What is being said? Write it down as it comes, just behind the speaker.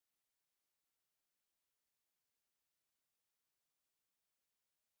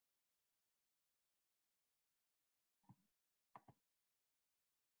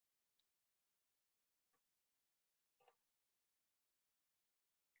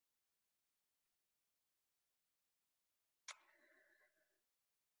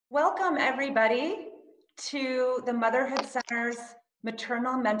Welcome, everybody, to the Motherhood Center's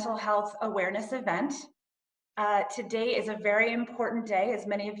Maternal Mental Health Awareness event. Today is a very important day. As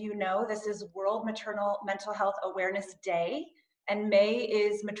many of you know, this is World Maternal Mental Health Awareness Day, and May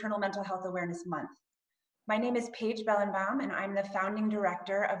is Maternal Mental Health Awareness Month. My name is Paige Bellenbaum, and I'm the founding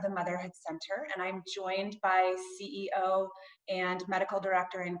director of the Motherhood Center, and I'm joined by CEO and medical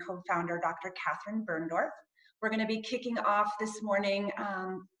director and co-founder, Dr. Catherine Birndorf. We're going to be kicking off this morning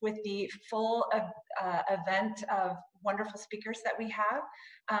with the full event of wonderful speakers that we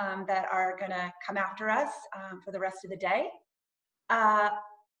have that are going to come after us for the rest of the day.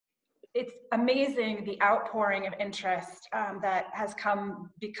 It's amazing the outpouring of interest that has come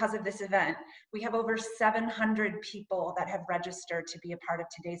because of this event. We have over 700 people that have registered to be a part of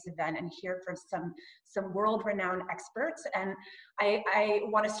today's event and hear from some world-renowned experts. And I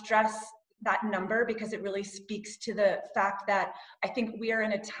want to stress that number because it really speaks to the fact that I think we are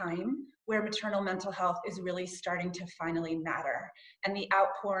in a time where maternal mental health is really starting to finally matter. And the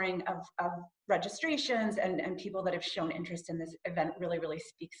outpouring of registrations and people that have shown interest in this event really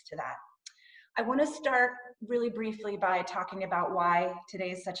speaks to that. I want to start really briefly by talking about why today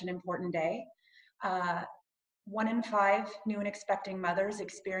is such an important day. 1 in 5 new and expecting mothers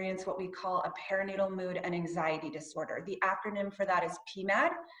experience what we call a perinatal mood and anxiety disorder. The acronym for that is PMAD,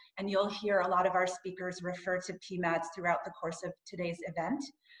 and you'll hear a lot of our speakers refer to PMADs throughout the course of today's event.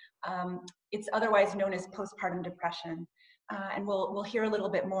 It's otherwise known as postpartum depression. And we'll hear a little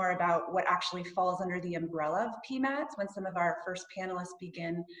bit more about what actually falls under the umbrella of PMADs when some of our first panelists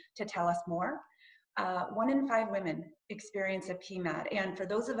begin to tell us more. 1 in 5 women experience a PMAD. And for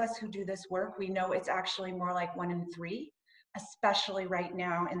those of us who do this work, we know it's actually more like 1 in 3, especially right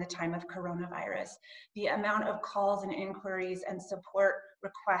now in the time of coronavirus. The amount of calls and inquiries and support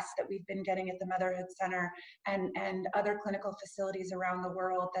requests that we've been getting at the Motherhood Center and other clinical facilities around the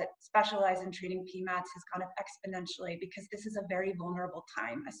world that specialize in treating PMADs has gone up exponentially because this is a very vulnerable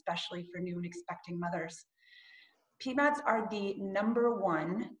time, especially for new and expecting mothers. PMADs are the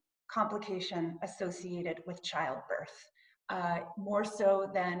 #1 complication associated with childbirth, more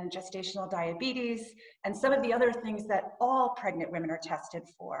so than gestational diabetes and some of the other things that all pregnant women are tested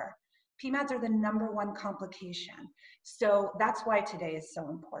for. PMADs are the #1 complication. So that's why today is so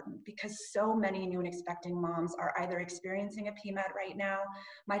important, because so many new and expecting moms are either experiencing a PMAD right now,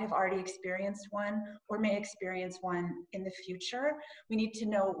 might have already experienced one, or may experience one in the future. We need to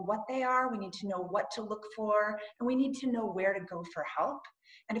know what they are, we need to know what to look for, and we need to know where to go for help.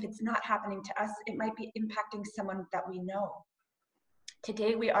 And if it's not happening to us, it might be impacting someone that we know.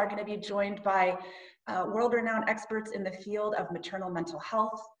 Today, we are going to be joined by world-renowned experts in the field of maternal mental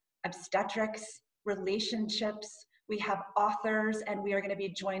health, obstetrics, relationships. We have authors, and we are going to be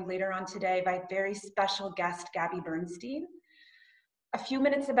joined later on today by very special guest, Gabby Bernstein. A few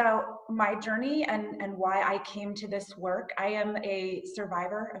minutes about my journey and why I came to this work. I am a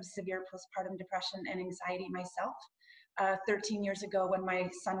survivor of severe postpartum depression and anxiety myself. 13 years ago when my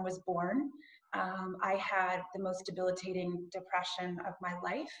son was born, I had the most debilitating depression of my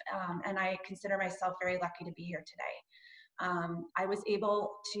life, and I consider myself very lucky to be here today. I was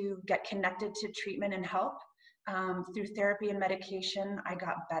able to get connected to treatment and help. Through therapy and medication, I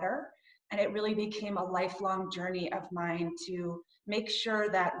got better, and it really became a lifelong journey of mine to make sure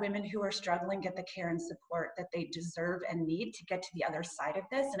that women who are struggling get the care and support that they deserve and need to get to the other side of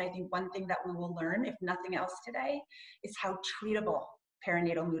this. And I think one thing that we will learn, if nothing else today, is how treatable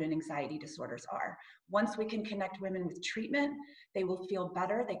perinatal mood and anxiety disorders are. Once we can connect women with treatment, they will feel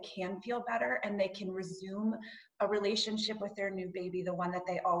better, they can feel better, and they can resume a relationship with their new baby, the one that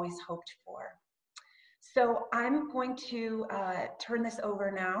they always hoped for. So I'm going to turn this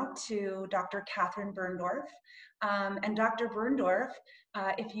over now to Dr. Catherine Birndorf. And Dr. Birndorf,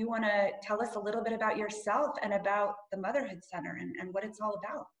 if you want to tell us a little bit about yourself and about the Motherhood Center and what it's all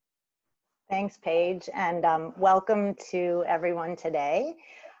about. Thanks, Paige, and welcome to everyone today.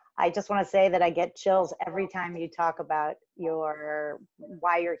 I just want to say that I get chills every time you talk about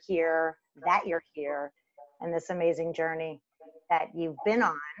why you're here, that you're here, and this amazing journey that you've been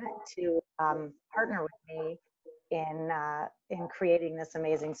on to partner with me in creating this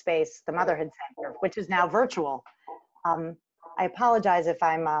amazing space, the Motherhood Center, which is now virtual. I apologize if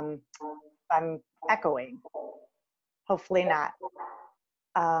I'm echoing. Hopefully not.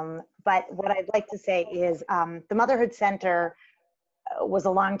 But what I'd like to say is the Motherhood Center was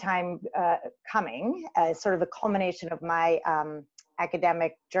a long time coming, sort of a culmination of my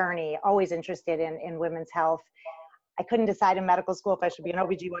academic journey, always interested in women's health. I couldn't decide in medical school if I should be an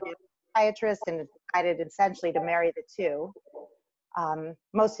OBGYN or psychiatrist, and decided essentially to marry the two.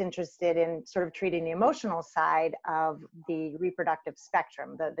 most interested in sort of treating the emotional side of the reproductive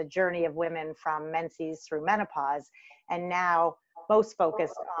spectrum, the journey of women from menses through menopause, and now most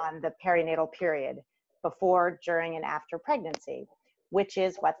focused on the perinatal period, before, during, and after pregnancy, which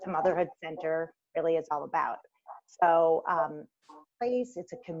is what the Motherhood Center really is all about. So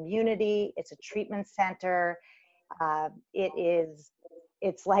it's a community, it's a treatment center.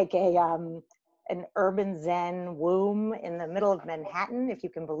 It's like an urban Zen womb in the middle of Manhattan, if you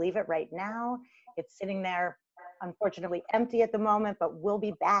can believe it right now. It's sitting there, unfortunately empty at the moment, but we'll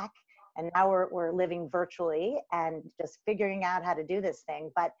be back. And now we're living virtually and just figuring out how to do this thing.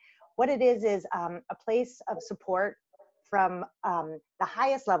 But what it is a place of support from the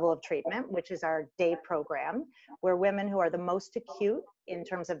highest level of treatment, which is our day program, where women who are the most acute in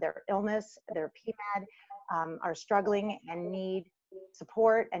terms of their illness, their PMAD, are struggling and need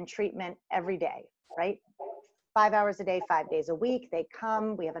support and treatment every day, right? 5 hours a day, 5 days a week. They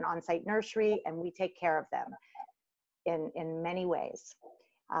come, we have an on-site nursery, and we take care of them in many ways.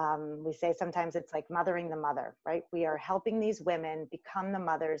 We say sometimes it's like mothering the mother, right? We are helping these women become the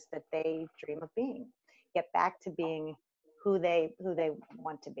mothers that they dream of being, get back to being who they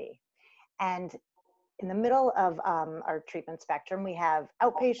want to be. And in the middle of our treatment spectrum, we have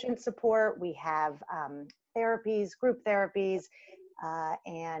outpatient support, we have therapies, group therapies,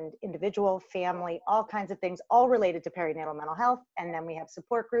 and individual, family, all kinds of things, all related to perinatal mental health. And then we have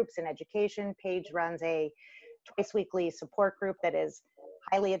support groups and education. Paige runs a twice weekly support group that is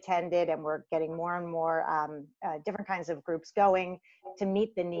highly attended, and we're getting more and more different kinds of groups going to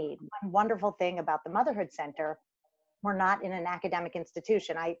meet the need. One wonderful thing about the Motherhood Center, we're not in an academic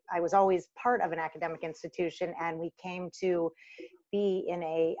institution. I was always part of an academic institution, and we came to be in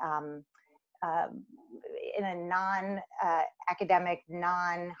a non-academic,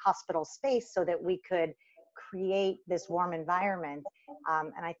 non-hospital space so that we could create this warm environment.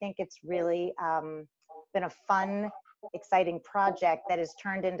 And I think it's really been a fun, exciting project that has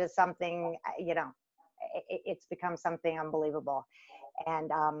turned into something, it's become something unbelievable.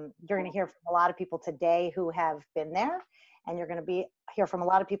 And you're going to hear from a lot of people today who have been there, and you're going to hear from a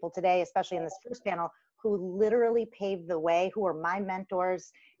lot of people today, especially in this first panel, who literally paved the way, who are my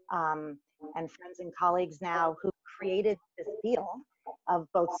mentors and friends and colleagues now, who created this field of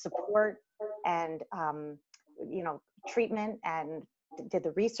both support and treatment, and did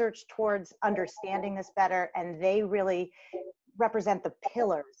the research towards understanding this better. And they really represent the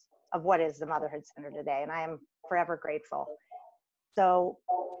pillars of what is the Motherhood Center today, and I am forever grateful. So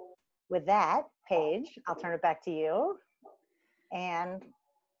with that, Paige, I'll turn it back to you. And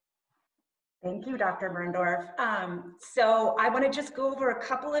thank you, Dr. Birndorf. So I want to just go over a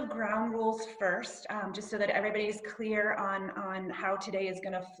couple of ground rules first, just so that everybody's clear on how today is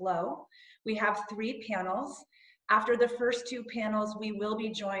going to flow. We have 3 panels. After the first 2 panels, we will be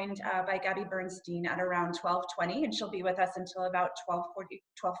joined by Gabby Bernstein at around 12:20, and she'll be with us until about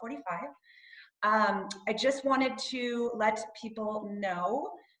 12:45. I just wanted to let people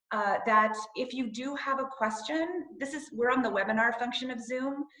know that if you do have a question, we're on the webinar function of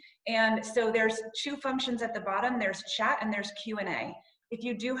Zoom. And so there's 2 functions at the bottom. There's chat and there's Q&A. If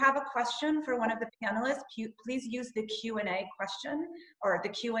you do have a question for one of the panelists, please use the Q&A question or the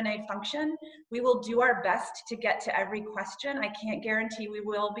Q&A function. We will do our best to get to every question. I can't guarantee we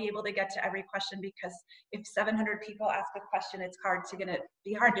will be able to get to every question, because if 700 people ask a question, it's gonna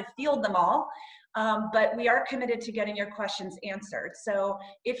be hard to field them all. But we are committed to getting your questions answered. So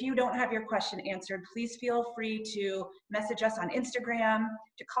if you don't have your question answered, please feel free to message us on Instagram,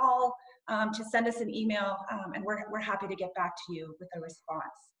 to call, to send us an email, and we're happy to get back to you with a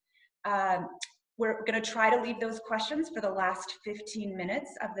response. We're going to try to leave those questions for the last 15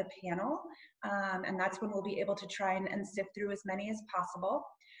 minutes of the panel, and that's when we'll be able to try and sift through as many as possible.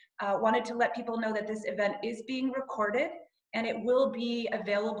 Wanted to let people know that this event is being recorded, and it will be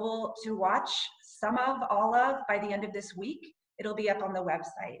available to watch all of by the end of this week. It'll be up on the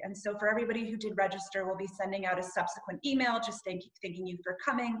website. And so for everybody who did register, we'll be sending out a subsequent email just thanking you for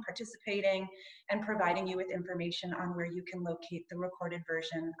coming, participating, and providing you with information on where you can locate the recorded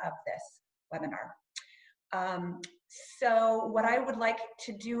version of this webinar. So what I would like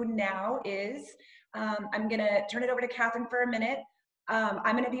to do now is I'm gonna turn it over to Catherine for a minute.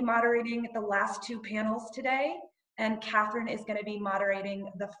 I'm gonna be moderating the last 2 panels today, and Catherine is going to be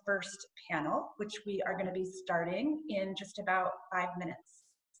moderating the first panel, which we are going to be starting in just about 5 minutes.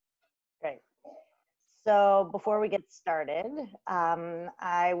 great. So before we get started,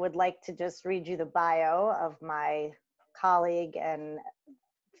 I would like to just read you the bio of my colleague and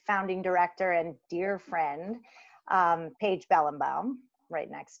founding director and dear friend, Paige Bellenbaum, right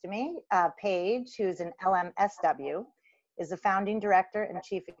next to me. Paige, who's an LMSW, is the founding director and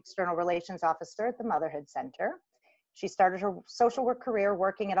chief external relations officer at the Motherhood Center. She started her social work career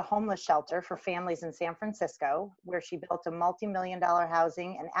working at a homeless shelter for families in San Francisco, where she built a multi-million-dollar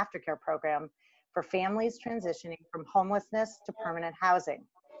housing and aftercare program for families transitioning from homelessness to permanent housing.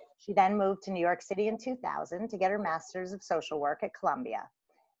 She then moved to New York City in 2000 to get her master's of social work at Columbia.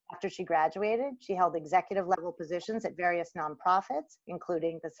 After she graduated, she held executive level positions at various nonprofits,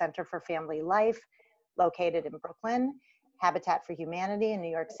 including the Center for Family Life, located in Brooklyn, Habitat for Humanity in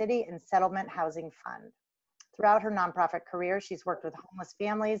New York City, and Settlement Housing Fund. Throughout her nonprofit career, she's worked with homeless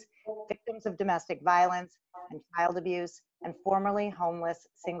families, victims of domestic violence and child abuse, and formerly homeless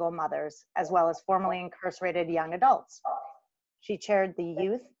single mothers, as well as formerly incarcerated young adults. She chaired the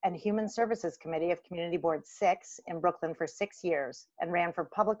Youth and Human Services Committee of Community Board 6 in Brooklyn for 6 years and ran for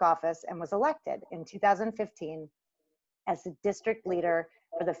public office and was elected in 2015 as the district leader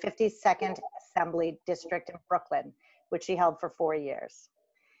for the 52nd Assembly District in Brooklyn, which she held for 4 years.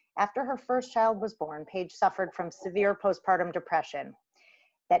 After her first child was born, Paige suffered from severe postpartum depression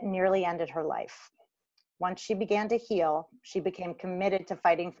that nearly ended her life. Once she began to heal, she became committed to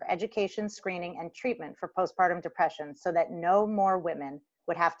fighting for education, screening, and treatment for postpartum depression so that no more women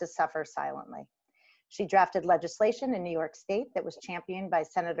would have to suffer silently. She drafted legislation in New York State that was championed by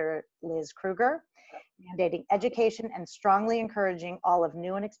Senator Liz Krueger, mandating education and strongly encouraging all of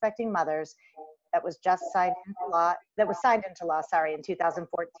new and expecting mothers that was signed into law in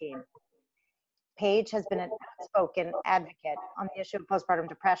 2014. Paige has been an outspoken advocate on the issue of postpartum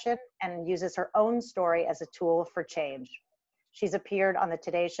depression and uses her own story as a tool for change. She's appeared on the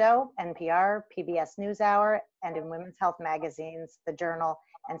Today Show, NPR, PBS NewsHour, and in women's health magazines, The Journal,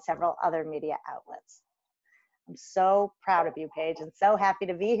 and several other media outlets. I'm so proud of you, Paige, and so happy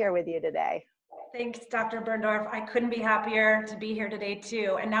to be here with you today. Thanks, Dr. Birndorf. I couldn't be happier to be here today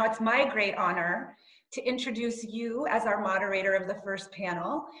too. And now it's my great honor to introduce you as our moderator of the first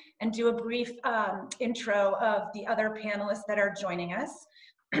panel and do a brief intro of the other panelists that are joining us.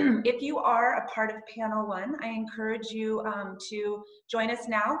 If you are a part of panel 1, I encourage you to join us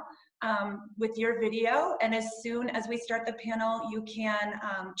now with your video. And as soon as we start the panel, you can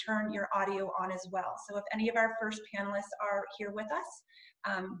turn your audio on as well. So if any of our first panelists are here with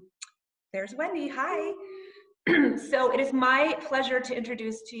us, there's Wendy, hi. So it is my pleasure to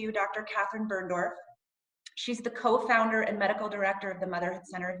introduce to you Dr. Catherine Birndorf. She's the co-founder and medical director of the Motherhood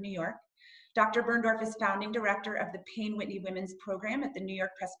Center of New York. Dr. Birndorf is founding director of the Payne Whitney Women's Program at the New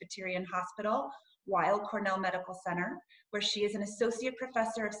York Presbyterian Hospital, Weill Cornell Medical Center, where she is an associate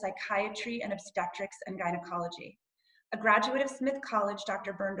professor of psychiatry and obstetrics and gynecology. A graduate of Smith College,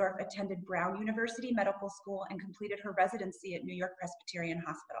 Dr. Birndorf attended Brown University Medical School and completed her residency at New York Presbyterian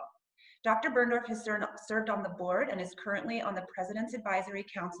Hospital. Dr. Birndorf has served on the board and is currently on the President's Advisory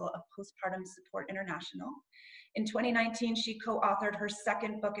Council of Postpartum Support International. In 2019, she co-authored her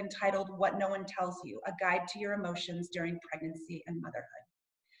second book entitled What No One Tells You, A Guide to Your Emotions During Pregnancy and Motherhood.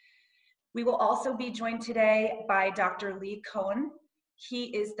 We will also be joined today by Dr. Lee Cohen.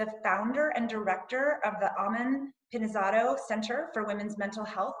 He is the founder and director of the Ammon-Pinizzotto Center for Women's Mental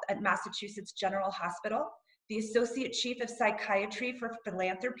Health at Massachusetts General Hospital, the Associate Chief of Psychiatry for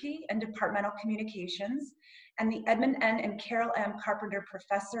Philanthropy and Departmental Communications, and the Edmund N. and Carol M. Carpenter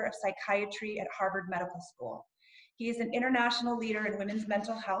Professor of Psychiatry at Harvard Medical School. He is an international leader in women's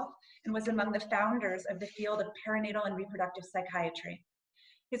mental health and was among the founders of the field of perinatal and reproductive psychiatry.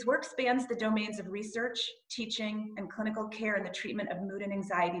 His work spans the domains of research, teaching, and clinical care in the treatment of mood and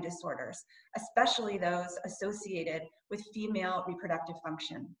anxiety disorders, especially those associated with female reproductive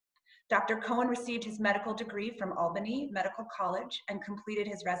function. Dr. Cohen received his medical degree from Albany Medical College and completed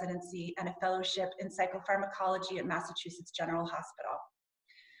his residency and a fellowship in psychopharmacology at Massachusetts General Hospital.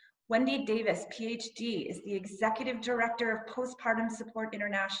 Wendy Davis, PhD, is the Executive Director of Postpartum Support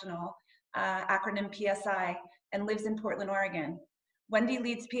International, acronym PSI, and lives in Portland, Oregon. Wendy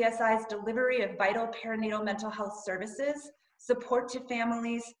leads PSI's delivery of vital perinatal mental health services, support to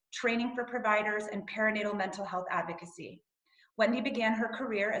families, training for providers, and perinatal mental health advocacy. Wendy began her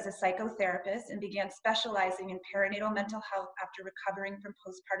career as a psychotherapist and began specializing in perinatal mental health after recovering from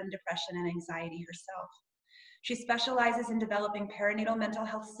postpartum depression and anxiety herself. She specializes in developing perinatal mental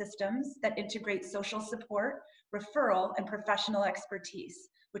health systems that integrate social support, referral, and professional expertise,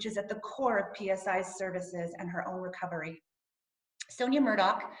 which is at the core of PSI's services and her own recovery. Sonia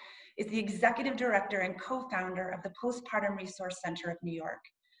Murdock is the executive director and co-founder of the Postpartum Resource Center of New York,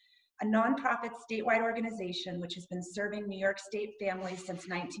 a nonprofit statewide organization which has been serving New York State families since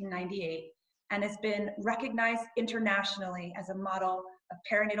 1998 and has been recognized internationally as a model of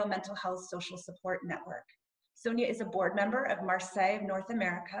perinatal mental health social support network. Sonia is a board member of Marseille of North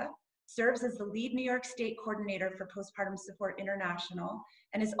America, serves as the lead New York State coordinator for Postpartum Support International,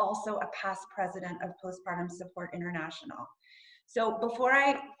 and is also a past president of Postpartum Support International. So before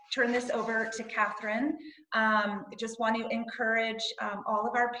I turn this over to Catherine, I just want to encourage all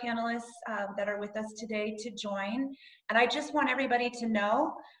of our panelists that are with us today to join. And I just want everybody to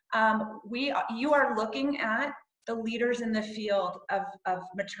know, you are looking at the leaders in the field of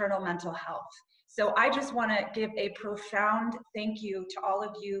maternal mental health. So I just want to give a profound thank you to all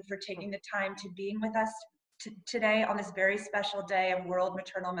of you for taking the time to being with us today on this very special day of World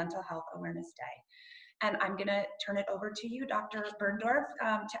Maternal Mental Health Awareness Day. And I'm going to turn it over to you, Dr. Birndorf,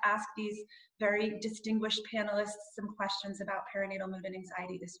 to ask these very distinguished panelists some questions about perinatal mood and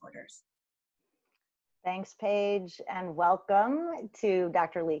anxiety disorders. Thanks, Paige, and welcome to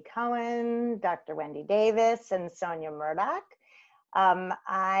Dr. Lee Cohen, Dr. Wendy Davis, and Sonia Murdock.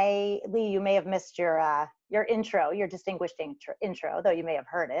 Lee, you may have missed your intro, your distinguished intro, though you may have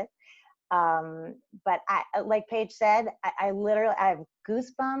heard it. But like Paige said, I literally, I have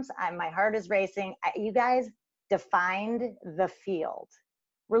goosebumps. My heart is racing. You guys defined the field.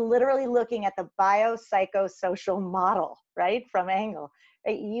 We're literally looking at the biopsychosocial model, right, from Engel.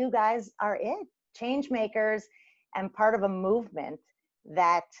 You guys are it, change makers, and part of a movement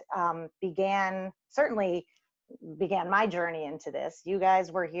that certainly began my journey into this. You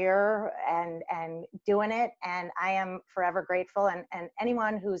guys were here and doing it, and I am forever grateful. And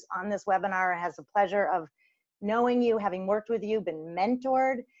anyone who's on this webinar has the pleasure of knowing you, having worked with you, been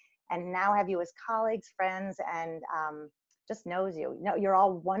mentored, and now have you as colleagues, friends, and just knows you. You're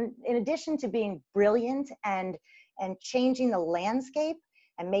all one. In addition to being brilliant and changing the landscape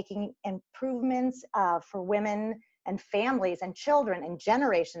and making improvements for women and families and children and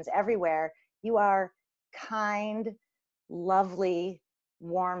generations everywhere, you are kind, lovely,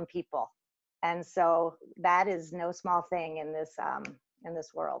 warm people. And so that is no small thing in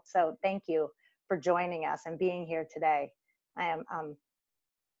this world. So thank you for joining us and being here today. I am,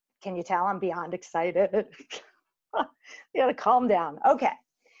 can you tell I'm beyond excited? You gotta calm down. Okay,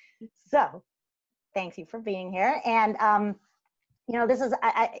 so thank you for being here. And you know, this is,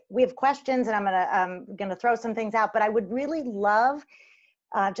 we have questions, and I'm gonna throw some things out, but I would really love,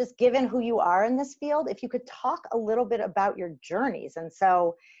 just given who you are in this field, if you could talk a little bit about your journeys. And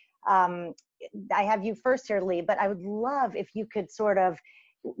so I have you first here, Lee, but I would love if you could sort of,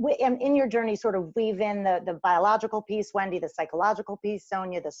 in your journey, sort of weave in the biological piece, Wendy, the psychological piece,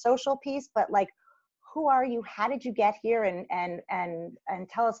 Sonia, the social piece, but like, who are you? How did you get here? And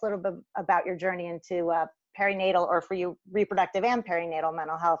tell us a little bit about your journey into perinatal, or for you, reproductive and perinatal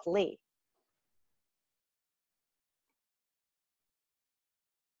mental health, Lee.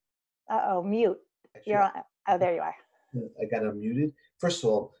 Uh-oh, mute. You're on, oh, there you are. I got unmuted. First of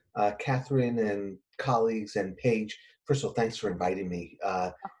all, Catherine and colleagues and Paige, first of all, thanks for inviting me.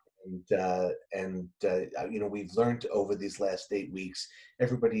 You know, we've learned over these last 8 weeks,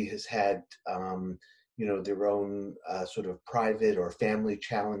 everybody has had, you know, their own sort of private or family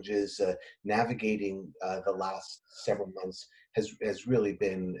challenges. Navigating the last several months has really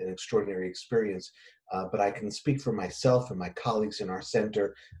been an extraordinary experience. But I can speak for myself and my colleagues in our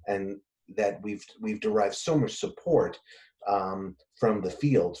center, and that we've derived so much support from the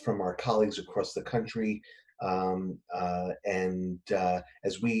field, from our colleagues across the country,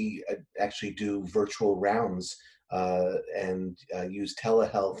 as we actually do virtual rounds and use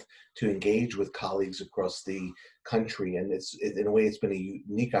telehealth to engage with colleagues across the country. And in a way, it's been a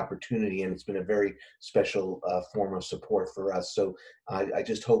unique opportunity, and it's been a very special form of support for us. So I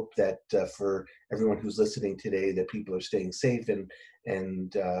just hope that for everyone who's listening today, that people are staying safe and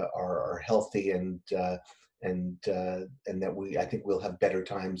are healthy, and that I think we'll have better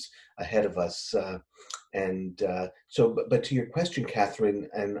times ahead of us. But to your question, Catherine,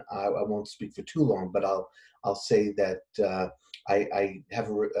 and I won't speak for too long, but I'll say that I have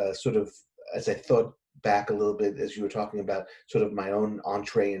a sort of, as I thought back a little bit as you were talking about sort of my own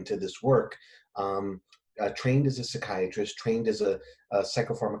entree into this work, trained as a psychiatrist, trained as a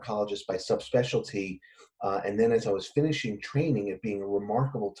psychopharmacologist by subspecialty, and then as I was finishing training, it being a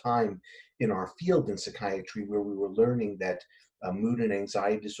remarkable time in our field in psychiatry, where we were learning that mood and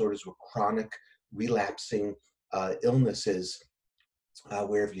anxiety disorders were chronic, relapsing illnesses,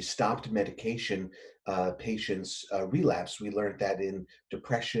 where if you stopped medication, patients relapse. We learned that in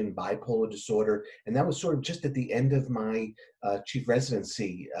depression, bipolar disorder, and that was sort of just at the end of my chief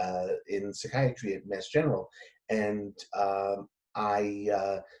residency in psychiatry at Mass General. And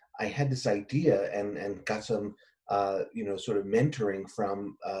I had this idea and got some you know, sort of mentoring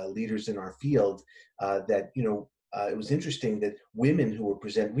from leaders in our field, that, you know, it was interesting that women who were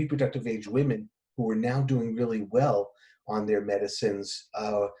reproductive age women who were now doing really well on their medicines,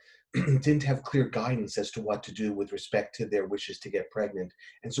 didn't have clear guidance as to what to do with respect to their wishes to get pregnant.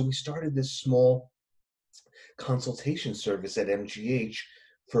 And so we started this small consultation service at MGH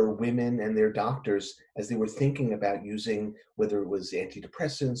for women and their doctors as they were thinking about using, whether it was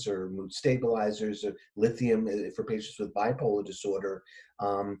antidepressants or mood stabilizers or lithium for patients with bipolar disorder.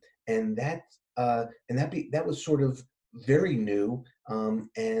 And that was sort of very new.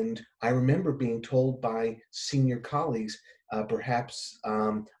 And I remember being told by senior colleagues, perhaps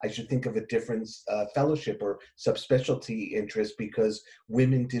I should think of a different fellowship or subspecialty interest because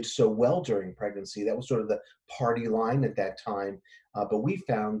women did so well during pregnancy. That was sort of the party line at that time. But we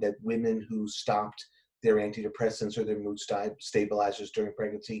found that women who stopped their antidepressants or their mood stabilizers during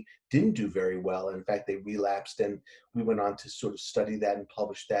pregnancy didn't do very well. In fact, they relapsed, and we went on to sort of study that and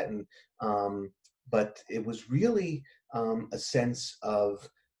publish that. And but it was really a sense of,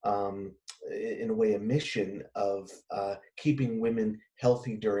 in a way, a mission of keeping women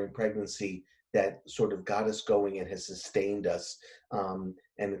healthy during pregnancy that sort of got us going and has sustained us.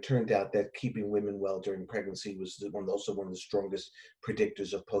 And it turned out that keeping women well during pregnancy was also one of the strongest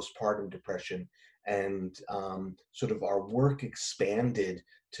predictors of postpartum depression. And sort of our work expanded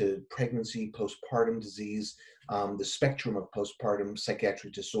to pregnancy, postpartum disease, the spectrum of postpartum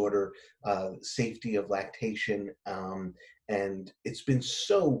psychiatric disorder, safety of lactation. And it's been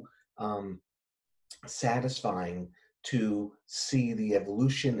so satisfying to see the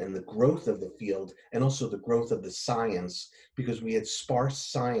evolution and the growth of the field and also the growth of the science, because we had sparse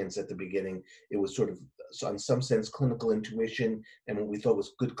science at the beginning. It was sort of, in some sense, clinical intuition and what we thought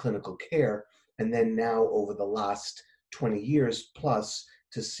was good clinical care. And then now over the last 20 years plus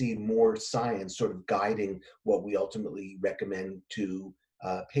to see more science sort of guiding what we ultimately recommend to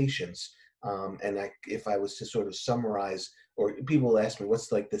patients. And if I was to sort of summarize, or people will ask me,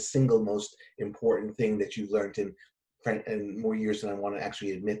 what's like the single most important thing that you learned in more years than I want to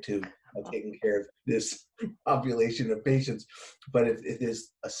actually admit to taking care of this population of patients. But if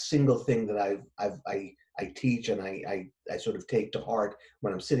there's a single thing that I teach and I sort of take to heart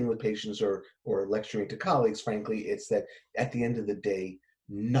when I'm sitting with patients or lecturing to colleagues, frankly, it's that at the end of the day,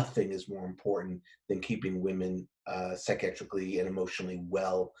 nothing is more important than keeping women psychiatrically and emotionally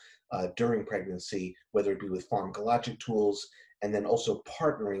well during pregnancy, whether it be with pharmacologic tools, and then also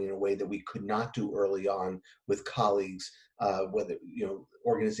partnering in a way that we could not do early on with colleagues, whether,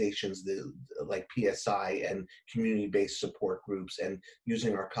 organizations like PSI and community-based support groups, and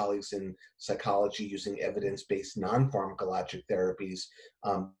using our colleagues in psychology, using evidence-based non-pharmacologic therapies,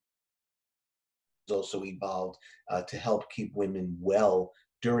 also evolved to help keep women well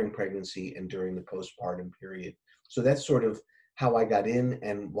during pregnancy and during the postpartum period. So that's sort of how I got in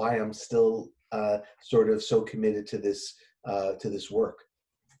and why I'm still sort of so committed to this work.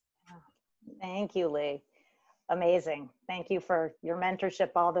 Thank you, Lee. Amazing. Thank you for your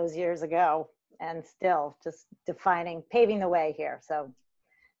mentorship all those years ago and still just paving the way here. So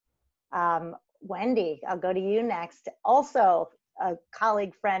Wendy, I'll go to you next. Also a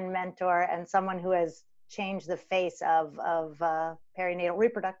colleague, friend, mentor, and someone who has changed the face of perinatal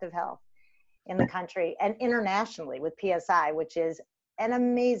reproductive health in the country and internationally with PSI, which is an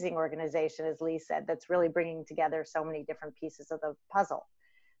amazing organization, as Lee said, that's really bringing together so many different pieces of the puzzle.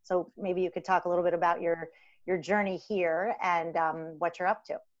 So maybe you could talk a little bit about your journey here and what you're up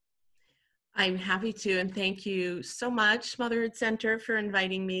to. I'm happy to, and thank you so much, Motherhood Center, for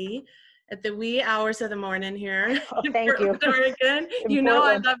inviting me at the wee hours of the morning here in Portland, Oregon. You know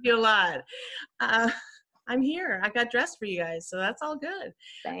I love you a lot. I'm here. I got dressed for you guys, so that's all good.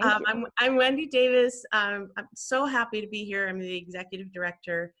 Thank you. I'm Wendy Davis. I'm so happy to be here. I'm the executive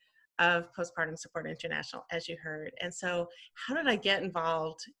director of Postpartum Support International, as you heard. And so how did I get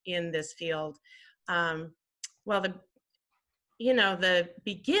involved in this field? Well, the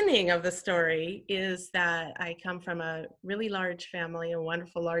beginning of the story is that I come from a really large family, a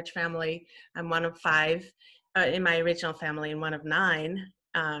wonderful large family. I'm one of 5 in my original family and one of 9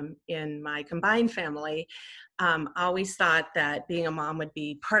 in my combined family. Always thought that being a mom would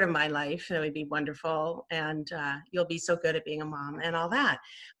be part of my life. It would be wonderful, and you'll be so good at being a mom and all that.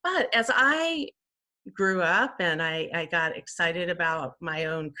 But as I grew up and I got excited about my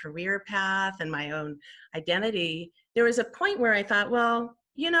own career path and my own identity, there was a point where I thought, well,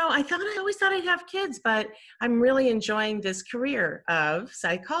 I always thought I'd have kids, but I'm really enjoying this career of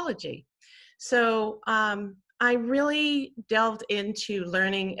psychology. So I really delved into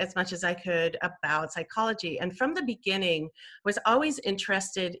learning as much as I could about psychology. And from the beginning, was always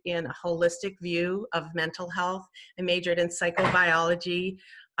interested in a holistic view of mental health. I majored in psychobiology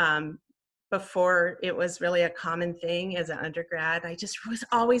before it was really a common thing as an undergrad. I just was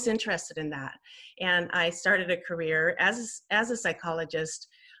always interested in that. And I started a career as a psychologist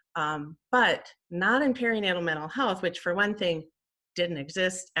but not in perinatal mental health, which for one thing didn't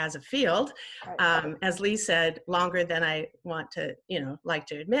exist as a field, as Lee said, longer than I want to, like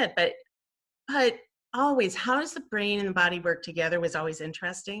to admit, but always, how does the brain and the body work together was always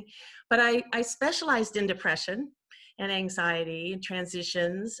interesting. But I specialized in depression and anxiety and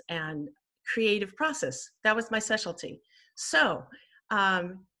transitions and creative process. That was my specialty. So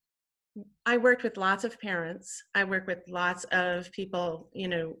I worked with lots of parents. I worked with lots of people,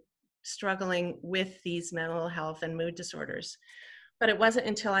 struggling with these mental health and mood disorders. But it wasn't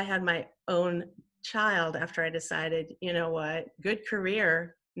until I had my own child after I decided, you know what, good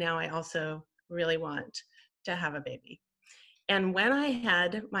career. Now I also really want to have a baby. And when I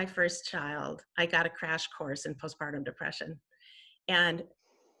had my first child, I got a crash course in postpartum depression. And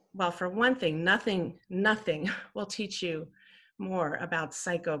well, for one thing, nothing will teach you more about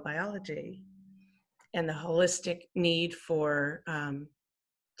psychobiology and the holistic need for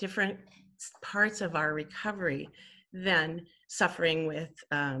different parts of our recovery than suffering with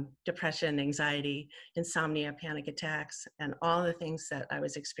depression, anxiety, insomnia, panic attacks, and all the things that I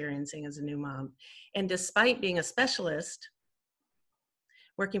was experiencing as a new mom. And despite being a specialist,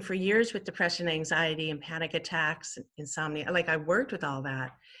 working for years with depression, anxiety, and panic attacks, insomnia, like I worked with all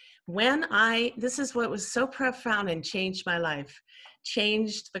that. This is what was so profound and changed my life,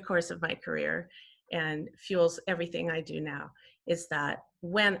 changed the course of my career, and fuels everything I do now, is that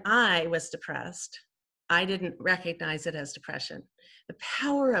when I was depressed, I didn't recognize it as depression. The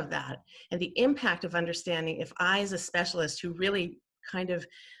power of that and the impact of understanding, if I, as a specialist who really kind of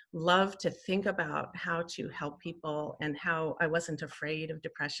love to think about how to help people and how I wasn't afraid of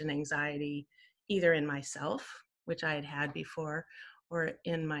depression, anxiety, either in myself, which I had had before, or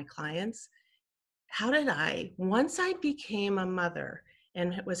in my clients, how did I, once I became a mother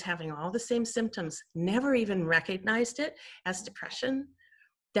and was having all the same symptoms, never even recognized it as depression?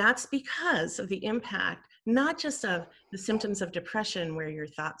 That's because of the impact, not just of the symptoms of depression where your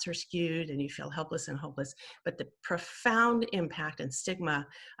thoughts are skewed and you feel helpless and hopeless, but the profound impact and stigma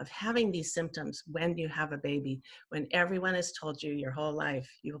of having these symptoms when you have a baby, when everyone has told you your whole life,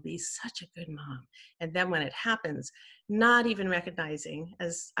 you will be such a good mom. And then when it happens, not even recognizing,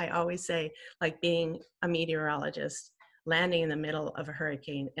 as I always say, like being a meteorologist, landing in the middle of a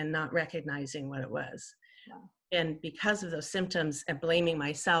hurricane and not recognizing what it was. Wow. And because of those symptoms and blaming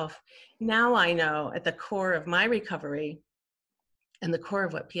myself, now I know at the core of my recovery and the core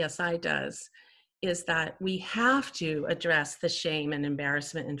of what PSI does is that we have to address the shame and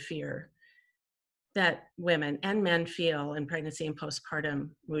embarrassment and fear that women and men feel in pregnancy and postpartum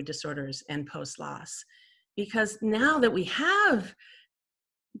mood disorders and post-loss. Because now that we have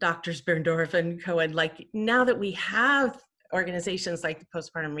Doctors Birndorf and Cohen, like now that we have organizations like the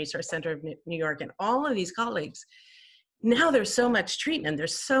Postpartum Resource Center of New York and all of these colleagues, now there's so much treatment,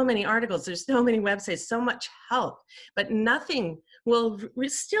 there's so many articles, there's so many websites, so much help, but nothing will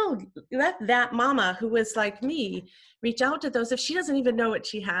still let that mama who was like me reach out to those if she doesn't even know what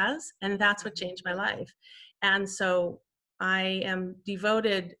she has. And that's what changed my life. And so I am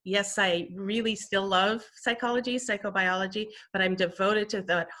devoted, yes, I really still love psychology, psychobiology, but I'm devoted to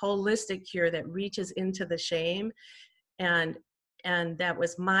that holistic cure that reaches into the shame. And that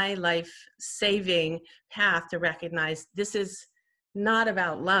was my life-saving path to recognize this is not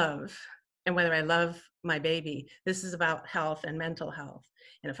about love and whether I love my baby. This is about health and mental health.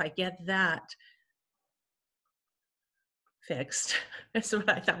 And if I get that fixed, that's what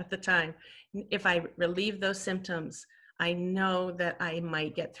I thought at the time. If I relieve those symptoms, I know that I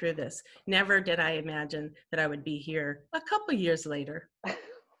might get through this. Never did I imagine that I would be here a couple years later.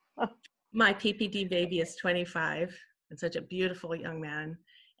 My PPD baby is 25 and such a beautiful young man.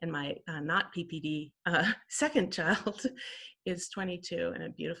 And my not PPD second child is 22 and a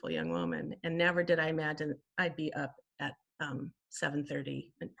beautiful young woman. And never did I imagine I'd be up at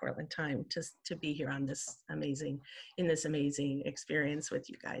 7:30 in Portland time to be here on this amazing experience with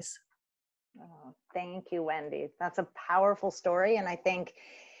you guys. Oh, thank you, Wendy. That's a powerful story, and I think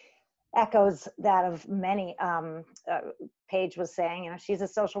echoes that of many. Paige was saying, you know, she's a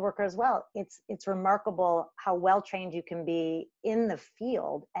social worker as well. It's remarkable how well trained you can be in the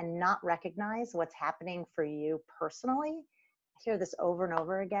field and not recognize what's happening for you personally. I hear this over and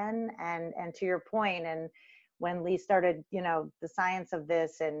over again, and to your point, and when Lee started, you know, the science of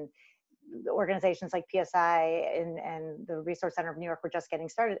this, and organizations like PSI and the Resource Center of New York were just getting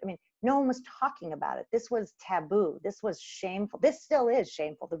started. I mean, no one was talking about it. This was taboo. This was shameful. This still is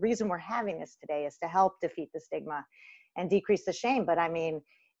shameful. The reason we're having this today is to help defeat the stigma and decrease the shame. But I mean,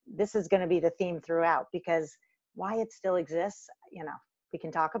 this is going to be the theme throughout, because why it still exists, you know, we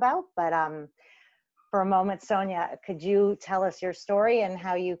can talk about. But for a moment. Sonia, could you tell us your story and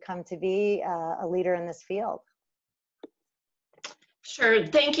how you come to be a leader in this field? Sure.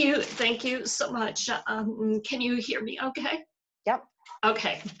 Thank you. Thank you so much. Can you hear me okay? Yep.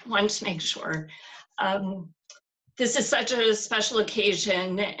 Okay. Wanted to make sure. This is such a special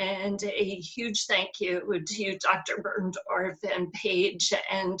occasion, and a huge thank you to Dr. Birndorf and Paige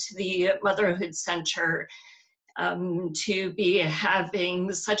and to the Motherhood Center to be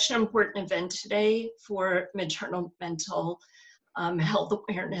having such an important event today for maternal mental health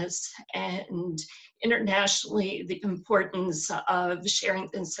awareness, and internationally the importance of sharing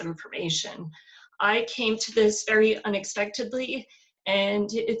this information. I came to this very unexpectedly, and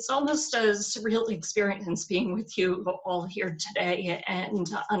it's almost a surreal experience being with you all here today and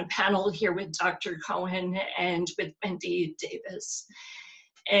on a panel here with Dr. Cohen and with Wendy Davis.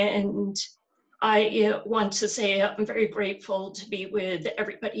 And I want to say I'm very grateful to be with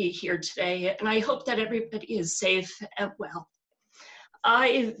everybody here today, and I hope that everybody is safe and well.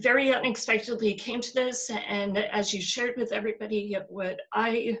 I very unexpectedly came to this, and as you shared with everybody, what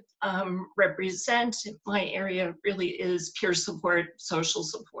I represent in my area really is peer support, social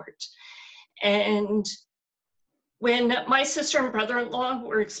support. And when my sister and brother-in-law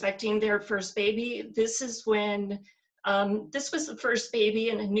were expecting their first baby, this is when this was the first baby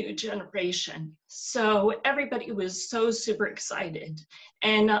in a new generation. So everybody was so super excited.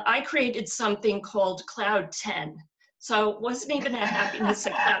 And I created something called Cloud 10. So it wasn't even a happiness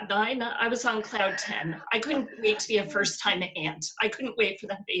at Cloud 9. I was on Cloud 10. I couldn't wait to be a first-time aunt. I couldn't wait for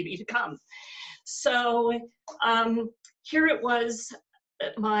that baby to come. So here it was,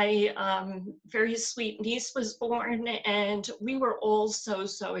 my very sweet niece was born, and we were all so,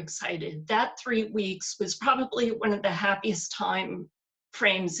 so excited. That 3 weeks was probably one of the happiest time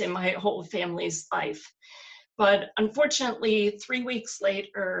frames in my whole family's life. But unfortunately, 3 weeks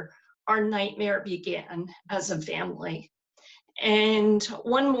later, our nightmare began as a family. And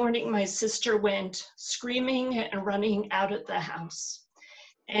one morning, my sister went screaming and running out of the house.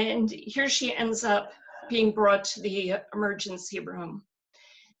 And here she ends up being brought to the emergency room.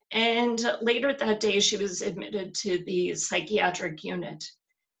 And later that day, she was admitted to the psychiatric unit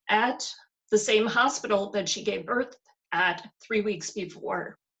at the same hospital that she gave birth at 3 weeks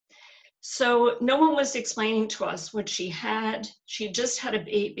before. So no one was explaining to us what she had. She just had a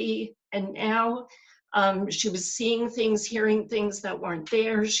baby, and now she was seeing things, hearing things that weren't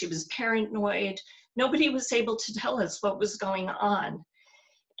there. She was paranoid. Nobody was able to tell us what was going on.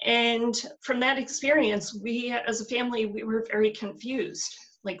 And from that experience, we as a family, we were very confused.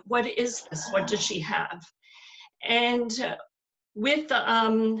 Like, what is this? What does she have? And with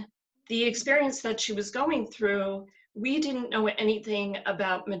the experience that she was going through, we didn't know anything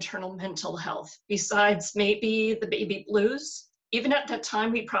about maternal mental health besides maybe the baby blues. Even at that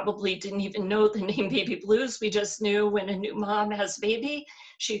time, we probably didn't even know the name baby blues. We just knew when a new mom has a baby,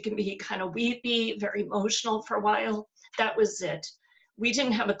 she can be kind of weepy, very emotional for a while. That was it. We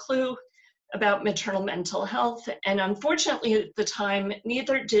didn't have a clue about maternal mental health. And unfortunately at the time,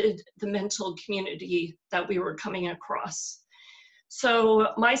 neither did the mental community that we were coming across. So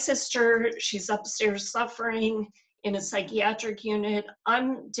my sister, she's upstairs suffering in a psychiatric unit.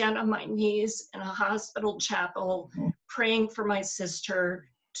 I'm down on my knees in a hospital chapel praying for my sister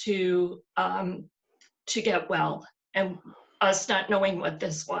to get well, and us not knowing what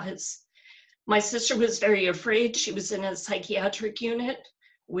this was. My sister was very afraid. She was in a psychiatric unit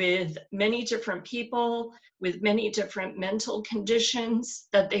with many different people, with many different mental conditions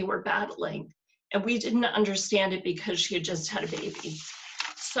that they were battling. And we didn't understand it because she had just had a baby.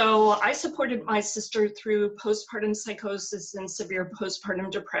 So I supported my sister through postpartum psychosis and severe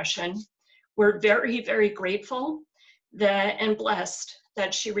postpartum depression. We're very, very grateful that and blessed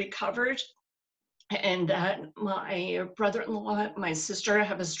that she recovered, and that my brother-in-law, my sister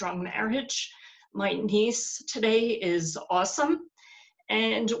have a strong marriage. My niece today is awesome.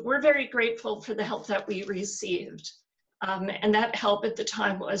 And we're very grateful for the help that we received. And that help at the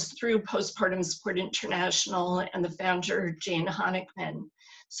time was through Postpartum Support International and the founder, Jane Honickman.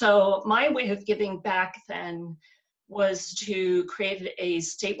 So my way of giving back then was to create a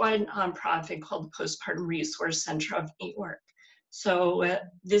statewide nonprofit called the Postpartum Resource Center of New York. So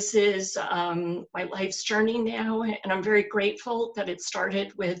this is my life's journey now, and I'm very grateful that it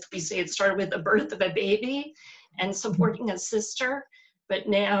started with, we say it started with the birth of a baby and supporting a sister. But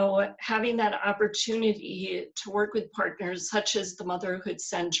now having that opportunity to work with partners such as the Motherhood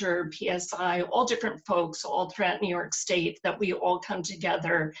Center, PSI, all different folks all throughout New York State, that we all come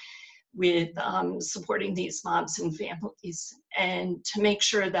together with supporting these moms and families, and to make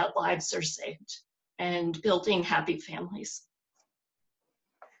sure that lives are saved and building happy families.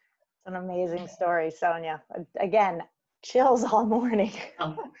 It's an amazing story, Sonia. Again, chills all morning.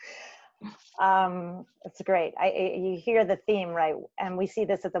 It's great. You hear the theme, right? And we see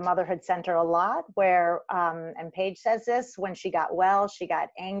this at the Motherhood Center a lot where, and Paige says this, when she got well, she got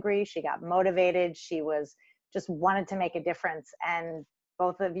angry, she got motivated, she was just wanted to make a difference. And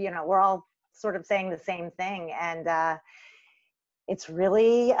both of you know, we're all sort of saying the same thing. And it's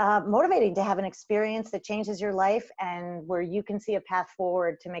really motivating to have an experience that changes your life and where you can see a path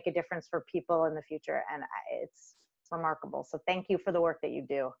forward to make a difference for people in the future. And it's remarkable. So thank you for the work that you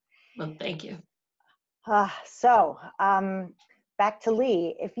do. Well, thank you. Back to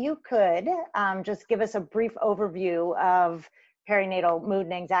Lee, if you could just give us a brief overview of perinatal mood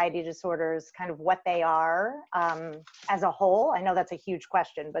and anxiety disorders, kind of what they are as a whole. I know that's a huge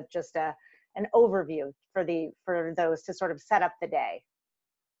question, but just an overview for those to sort of set up the day.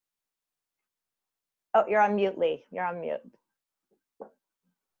 Oh, you're on mute, Lee. You're on mute.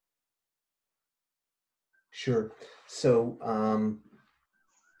 Sure. So,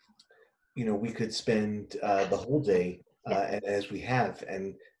 you know, we could spend the whole day, as we have,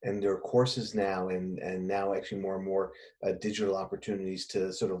 and there are courses now, and now actually more and more digital opportunities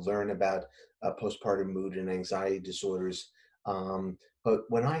to sort of learn about postpartum mood and anxiety disorders. But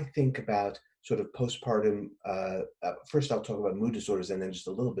when I think about sort of postpartum, first I'll talk about mood disorders and then just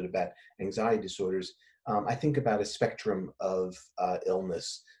a little bit about anxiety disorders. I think about a spectrum of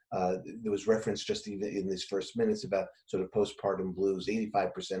illness. There was reference just even in these first minutes about sort of postpartum blues.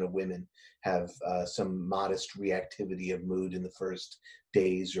 85% of women have some modest reactivity of mood in the first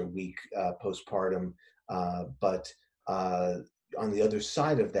days or week postpartum. But on the other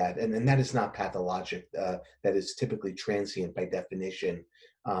side of that, and that is not pathologic, that is typically transient by definition.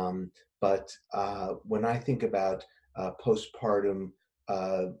 But when I think about postpartum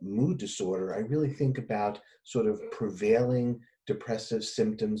mood disorder, I really think about sort of prevailing depressive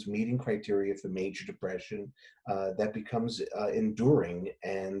symptoms, meeting criteria for major depression, that becomes enduring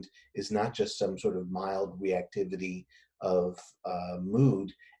and is not just some sort of mild reactivity of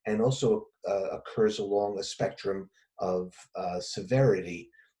mood, and also occurs along a spectrum of severity.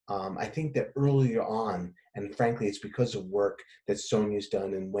 I think that earlier on, and frankly, it's because of work that Sonia's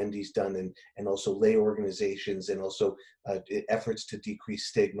done and Wendy's done, and also lay organizations, and also efforts to decrease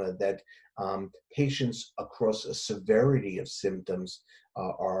stigma, that patients across a severity of symptoms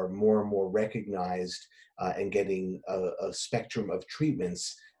are more and more recognized and getting a spectrum of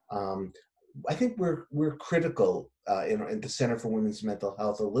treatments. I think we're critical in the Center for Women's Mental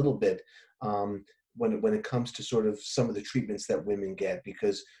Health a little bit when it comes to sort of some of the treatments that women get,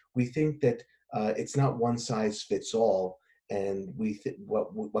 because we think that it's not one size fits all, and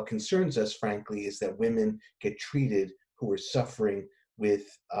what concerns us, frankly, is that women get treated who are suffering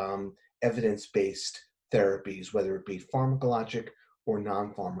with evidence-based therapies, whether it be pharmacologic or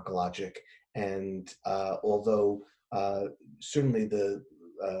non-pharmacologic. And although certainly the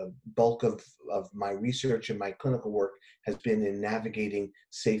bulk of my research and my clinical work has been in navigating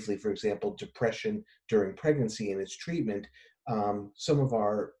safely, for example, depression during pregnancy and its treatment, some of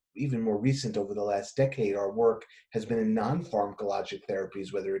our even more recent, over the last decade, our work has been in non-pharmacologic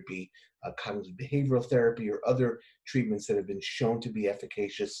therapies, whether it be cognitive behavioral therapy or other treatments that have been shown to be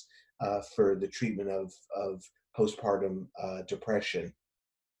efficacious for the treatment of postpartum depression.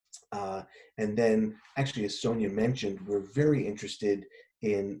 And then, actually, as Sonia mentioned, we're very interested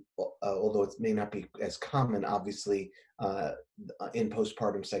in, although it may not be as common, obviously, in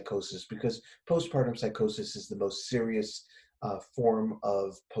postpartum psychosis, because postpartum psychosis is the most serious form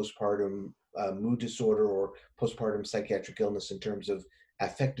of postpartum mood disorder or postpartum psychiatric illness in terms of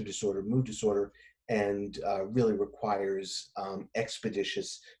affective disorder, mood disorder, and really requires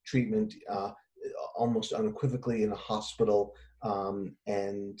expeditious treatment, almost unequivocally in a hospital,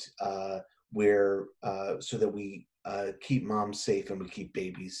 and where so that we keep moms safe and we keep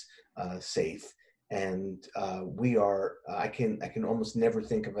babies safe. And we are, I can almost never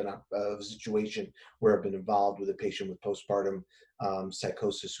think of a situation where I've been involved with a patient with postpartum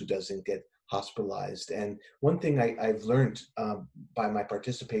psychosis who doesn't get hospitalized. And one thing I've learned by my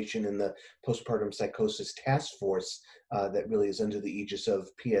participation in the postpartum psychosis task force that really is under the aegis of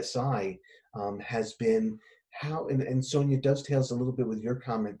PSI has been how, and Sonia dovetails a little bit with your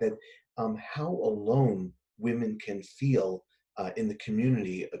comment, that how alone women can feel in the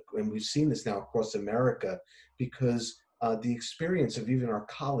community. And we've seen this now across America, because the experience of even our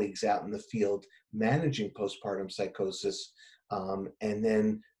colleagues out in the field managing postpartum psychosis, and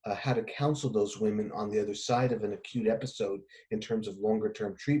then how to counsel those women on the other side of an acute episode in terms of longer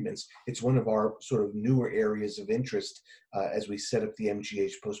term treatments. It's one of our sort of newer areas of interest as we set up the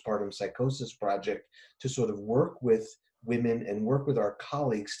MGH Postpartum Psychosis Project, to sort of work with women and work with our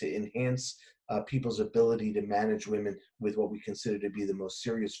colleagues to enhance people's ability to manage women with what we consider to be the most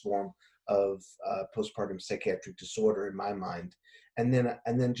serious form of postpartum psychiatric disorder in my mind. And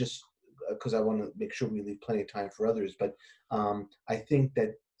then just because I want to make sure we leave plenty of time for others, but I think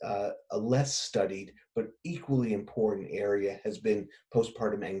that a less studied but equally important area has been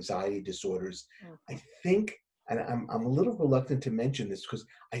postpartum anxiety disorders. I think, and I'm a little reluctant to mention this because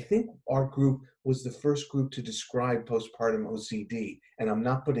I think our group was the first group to describe postpartum OCD, and I'm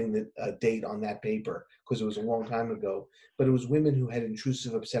not putting the date on that paper because it was a long time ago, but it was women who had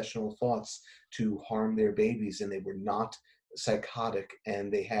intrusive obsessional thoughts to harm their babies, and they were not psychotic,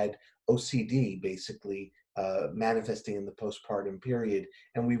 and they had OCD basically manifesting in the postpartum period.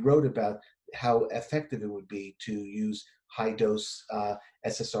 And we wrote about how effective it would be to use high-dose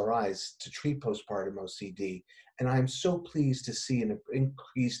SSRIs to treat postpartum OCD. And I'm so pleased to see an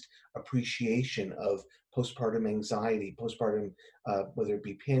increased appreciation of postpartum anxiety, postpartum, whether it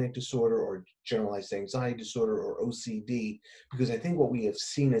be panic disorder or generalized anxiety disorder or OCD, because I think what we have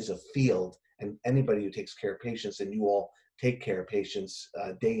seen as a field, and anybody who takes care of patients, and you all take care of patients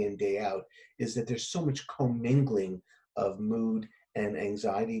day in, day out, is that there's so much commingling of mood and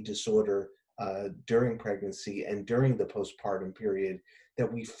anxiety disorder during pregnancy and during the postpartum period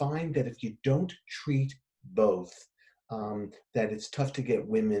that we find that if you don't treat both, that it's tough to get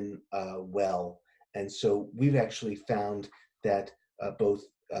women well. And so we've actually found that both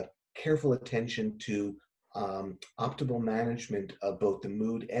careful attention to optimal management of both the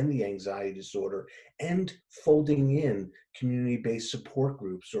mood and the anxiety disorder, and folding in community-based support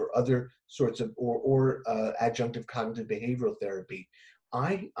groups or other sorts of, or adjunctive cognitive behavioral therapy.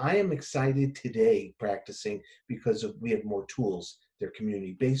 I am excited today practicing because we have more tools. They're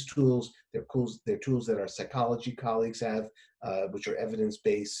community-based tools. They're tools that our psychology colleagues have, which are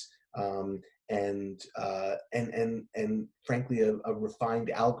evidence-based. And frankly, a refined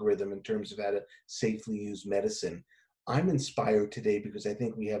algorithm in terms of how to safely use medicine. I'm inspired today because I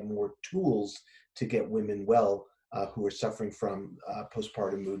think we have more tools to get women well who are suffering from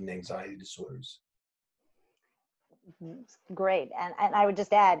postpartum mood and anxiety disorders. Great. And I would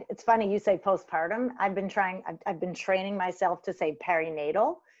just add, it's funny you say postpartum. I've been training myself to say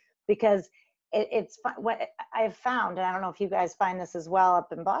perinatal, because it's what I've found, and I don't know if you guys find this as well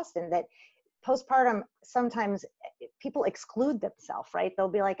up in Boston, that postpartum, sometimes people exclude themselves, right? They'll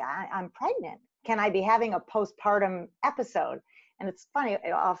be like, I'm pregnant. Can I be having a postpartum episode? And it's funny,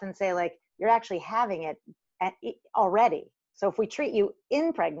 I often say, like, you're actually having it already. So if we treat you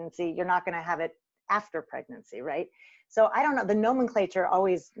in pregnancy, you're not going to have it after pregnancy, right? So I don't know, the nomenclature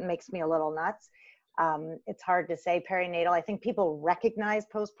always makes me a little nuts. It's hard to say perinatal. I think people recognize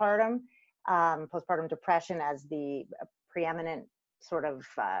postpartum depression as the preeminent sort of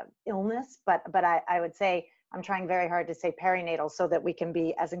illness, but I would say I'm trying very hard to say perinatal so that we can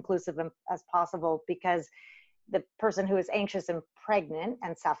be as inclusive as possible, because the person who is anxious and pregnant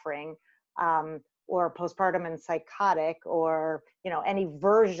and suffering, or postpartum and psychotic, or any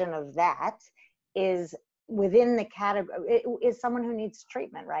version of that, is within the category, is someone who needs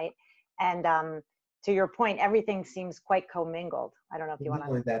treatment, right? And to your point, everything seems quite commingled. I don't know if you want to.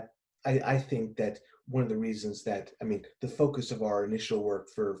 Not only that, I think that one of the reasons that, the focus of our initial work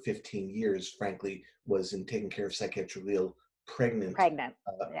for 15 years, frankly, was in taking care of psychiatrically ill pregnant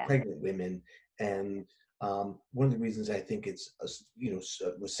women. And one of the reasons I think it's,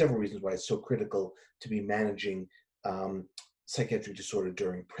 with several reasons why it's so critical to be managing psychiatric disorder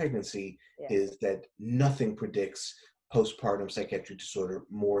during pregnancy, is that nothing predicts postpartum psychiatric disorder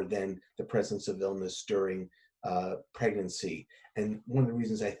more than the presence of illness during pregnancy. And one of the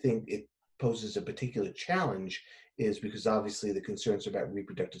reasons I think it poses a particular challenge is because obviously the concerns about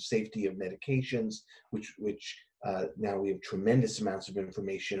reproductive safety of medications, which now we have tremendous amounts of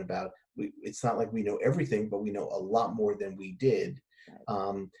information about. It's not like we know everything, but we know a lot more than we did.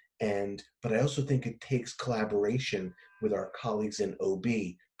 But I also think it takes collaboration with our colleagues in OB,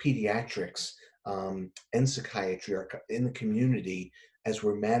 pediatrics, and psychiatry in the community, as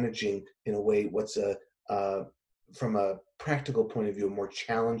we're managing, in a way, what's from a practical point of view, a more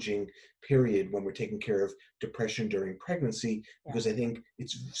challenging period when we're taking care of depression during pregnancy, because I think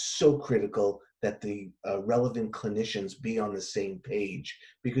it's so critical that the relevant clinicians be on the same page,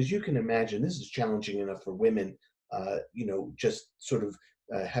 because you can imagine this is challenging enough for women, just sort of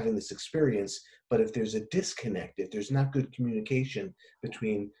having this experience. But if there's a disconnect, if there's not good communication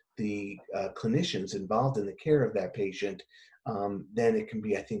between the clinicians involved in the care of that patient, then it can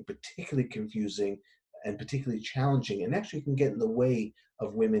be, I think, particularly confusing and particularly challenging, and actually can get in the way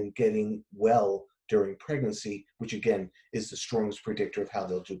of women getting well during pregnancy, which again is the strongest predictor of how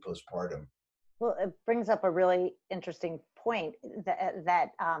they'll do postpartum. Well, it brings up a really interesting point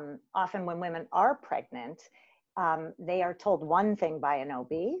that often when women are pregnant, they are told one thing by an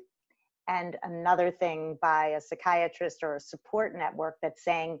OB and another thing by a psychiatrist or a support network that's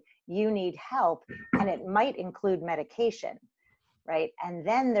saying you need help, and it might include medication, right? And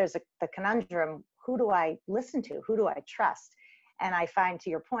then there's the conundrum, who do I listen to? Who do I trust? And I find,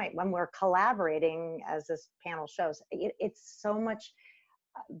 to your point, when we're collaborating, as this panel shows, it's so much,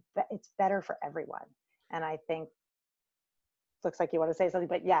 it's better for everyone. And I think, looks like you want to say something,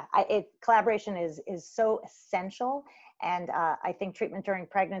 but yeah, collaboration is so essential. And I think treatment during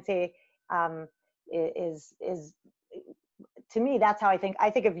pregnancy is, to me, that's how I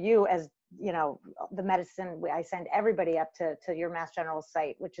think of you as, you know, the medicine. I send everybody up to your Mass General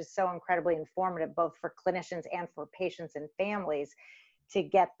site, which is so incredibly informative, both for clinicians and for patients and families, to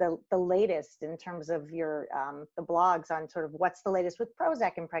get the latest in terms of your the blogs on sort of what's the latest with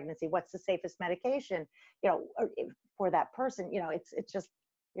Prozac in pregnancy, what's the safest medication, you know, for that person. You know, it's just,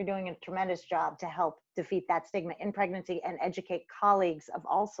 you're doing a tremendous job to help defeat that stigma in pregnancy and educate colleagues of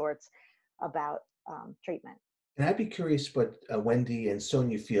all sorts about treatment. And I'd be curious what Wendy and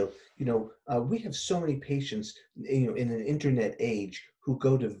Sonia feel. You know, we have so many patients, you know, in an internet age who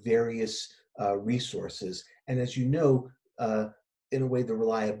go to various resources. And as you know, in a way, the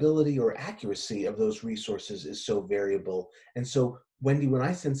reliability or accuracy of those resources is so variable. And so, Wendy, when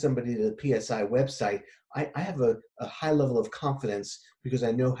I send somebody to the PSI website, I have a high level of confidence because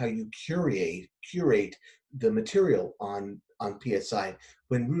I know how you curate the material on PSI.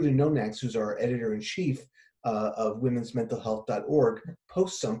 When Ruta Nonax, who's our editor-in-chief of womensmentalhealth.org,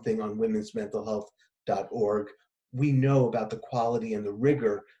 posts something on womensmentalhealth.org, we know about the quality and the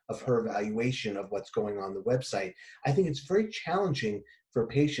rigor of her evaluation of what's going on the website. I think it's very challenging for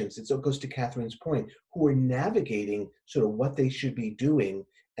patients, it goes to Catherine's point, who are navigating sort of what they should be doing,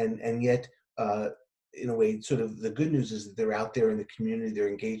 and yet, in a way, sort of the good news is that they're out there in the community, they're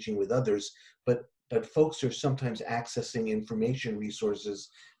engaging with others, but folks are sometimes accessing information resources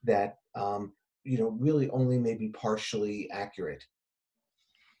that, you know, really only may be partially accurate.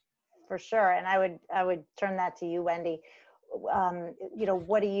 For sure. And I would turn that to you, Wendy. You know,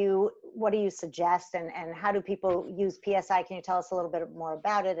 what do you suggest, and how do people use PSI? Can you tell us a little bit more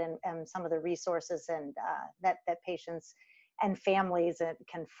about it and some of the resources and that patients and families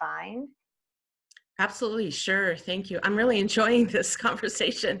can find? Absolutely, sure. Thank you. I'm really enjoying this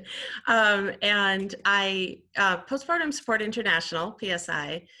conversation. And Postpartum Support International,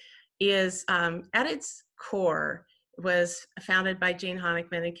 PSI, is at its core, was founded by Jane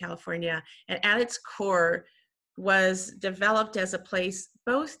Honigman in California, and at its core was developed as a place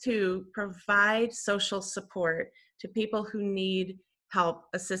both to provide social support to people who need help,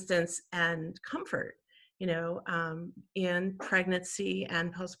 assistance, and comfort, you know, in pregnancy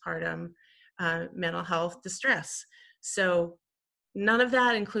and postpartum mental health distress. So none of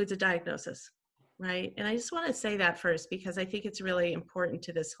that includes a diagnosis, right? And I just want to say that first, because I think it's really important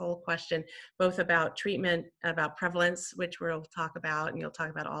to this whole question, both about treatment, about prevalence, which we'll talk about and you'll talk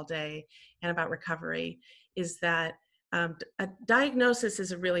about all day, and about recovery, is that a diagnosis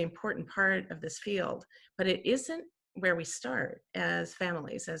is a really important part of this field, but it isn't where we start as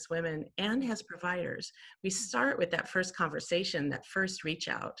families, as women, and as providers. We start with that first conversation, that first reach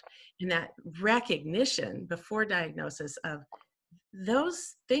out, and that recognition before diagnosis of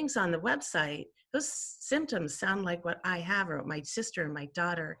those things on the website. Those symptoms sound like what I have, or what my sister, my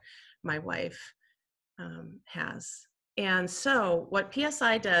daughter, my wife has. And so what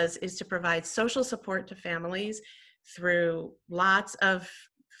PSI does is to provide social support to families through lots of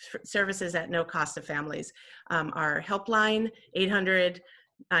services at no cost to families. Our helpline,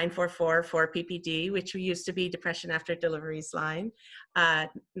 800-944-4PPD, which used to be Depression After Delivery's line,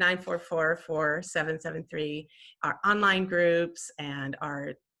 944-4773, our online groups, and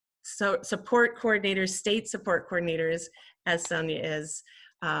our support coordinators, state support coordinators, as Sonia is,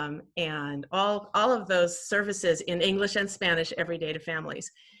 and all of those services in English and Spanish every day to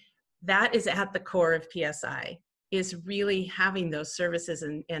families. That is at the core of PSI, is really having those services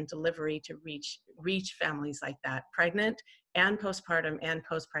and delivery to reach families like that, pregnant and postpartum and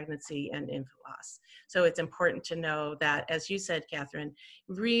post-pregnancy and infant loss. So it's important to know that, as you said, Catherine,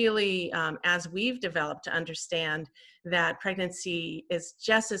 really, as we've developed to understand that pregnancy is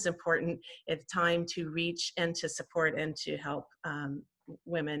just as important at the time to reach and to support and to help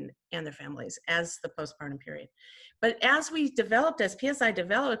women and their families as the postpartum period. But as we developed, as PSI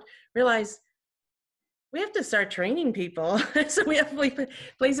developed, realized we have to start training people. So we have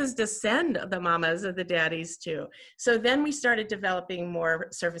places to send the mamas and the daddies to. So then we started developing more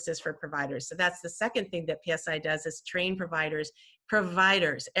services for providers. So that's the second thing that PSI does, is train providers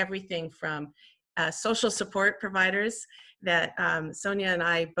providers, everything from social support providers that Sonia and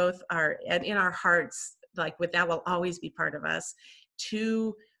I both are in our hearts, like that will always be part of us,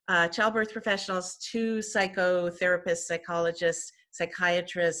 to childbirth professionals, to psychotherapists, psychologists,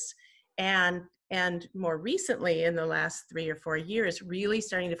 psychiatrists, and more recently in the last 3 or 4 years, really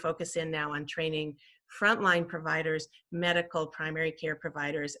starting to focus in now on training frontline providers, medical primary care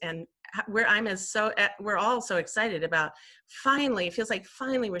providers, and we're all so excited about finally, it feels like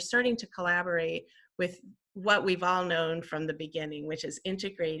finally we're starting to collaborate with what we've all known from the beginning, which is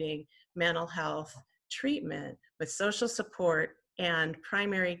integrating mental health treatment with social support and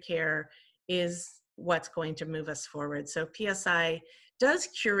primary care is what's going to move us forward. So PSI does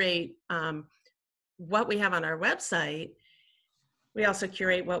curate what we have on our website. We also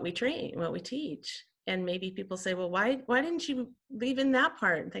curate what we train, what we teach. And maybe people say, well, why didn't you leave in that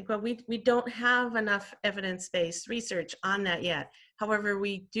part? And think, well, we don't have enough evidence-based research on that yet. However,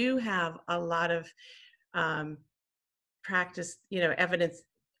 we do have a lot of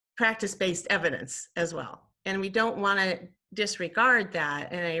practice-based evidence as well. And we don't want to disregard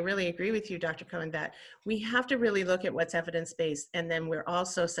that. And I really agree with you, Dr. Cohen, that we have to really look at what's evidence-based. And then we're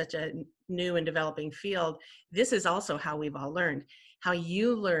also such a new and developing field. This is also how we've all learned. How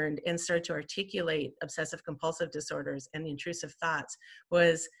you learned and started to articulate obsessive compulsive disorders and intrusive thoughts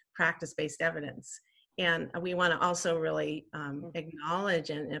was practice-based evidence. And we want to also really acknowledge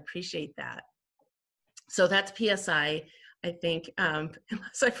and appreciate that. So that's PSI, I think,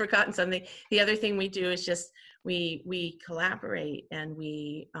 unless I've forgotten something. The other thing we do is just we collaborate, and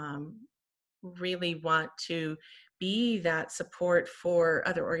we really want to be that support for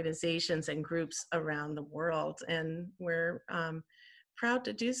other organizations and groups around the world. And we're proud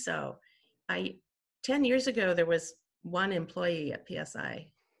to do so. 10 years ago, there was one employee at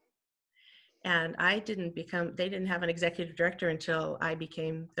PSI. And they didn't have an executive director until I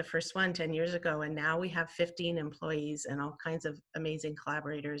became the first one 10 years ago. And now we have 15 employees and all kinds of amazing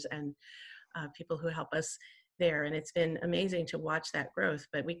collaborators and people who help us there. And it's been amazing to watch that growth,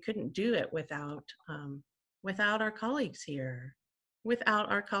 but we couldn't do it without our colleagues here, without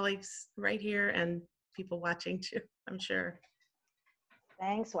our colleagues right here and people watching too, I'm sure.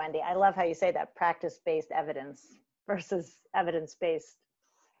 Thanks, Wendy. I love how you say that, practice-based evidence versus evidence-based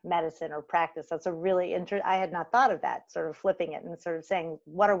medicine or practice. That's a really interesting, I had not thought of that, sort of flipping it and sort of saying,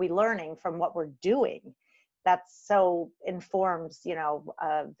 what are we learning from what we're doing? That so informs,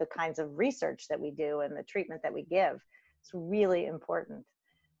 the kinds of research that we do and the treatment that we give. It's really important.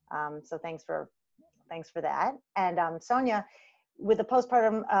 So thanks for that. And Sonia, with the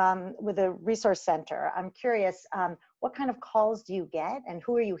postpartum, with the resource center, I'm curious, what kind of calls do you get and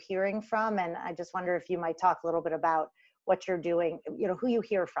who are you hearing from? And I just wonder if you might talk a little bit about what you're doing, who you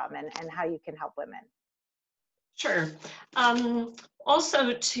hear from and how you can help women. Sure.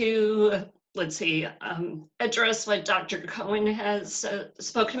 Also to, address what Dr. Cohen has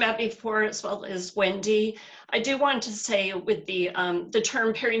spoken about before, as well as Wendy, I do want to say with the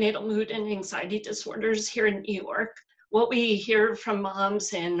term perinatal mood and anxiety disorders here in New York, what we hear from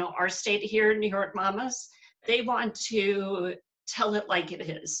moms in our state here, New York mamas, they want to tell it like it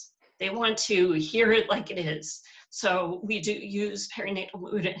is. They want to hear it like it is. So we do use perinatal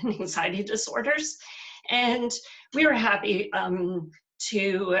mood and anxiety disorders. And we are happy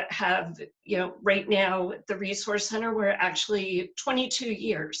to have, right now at the Resource Center, we're actually 22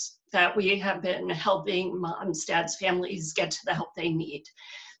 years that we have been helping moms, dads, families get to the help they need.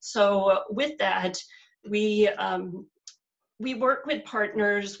 So with that, we work with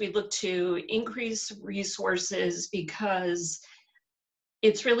partners. We look to increase resources because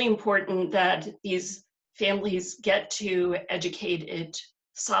it's really important that these families get to educated,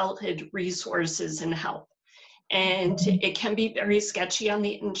 solid resources and help. And it can be very sketchy on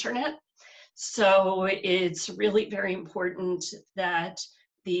the internet. So it's really very important that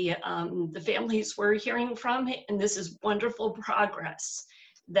the families we're hearing from, and this is wonderful progress,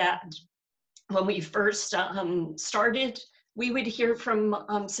 that when we first started, we would hear from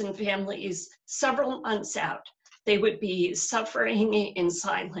moms and families several months out. They would be suffering in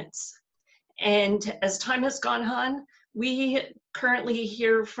silence. And as time has gone on, we currently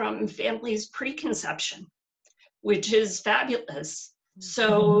hear from families pre-conception, which is fabulous.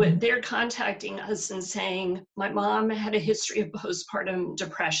 So they're contacting us and saying, my mom had a history of postpartum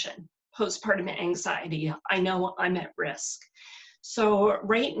depression, postpartum anxiety. I know I'm at risk. So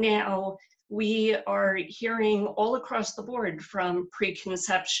right now, we are hearing all across the board from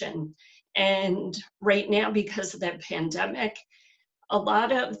pre-conception. And right now, because of the pandemic, a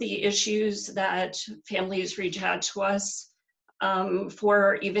lot of the issues that families reach out to us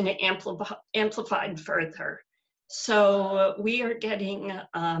for even amplified further. So we are getting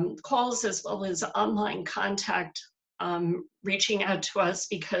calls as well as online contact reaching out to us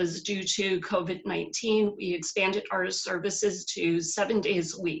because due to COVID-19, we expanded our services to 7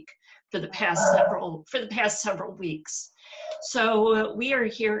 days a week for the past several weeks. So we are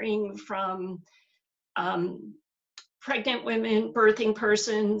hearing from pregnant women, birthing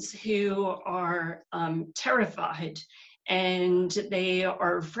persons who are terrified, and they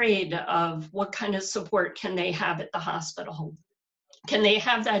are afraid of what kind of support can they have at the hospital. Can they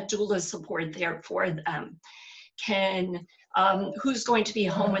have that doula support there for them? Who's going to be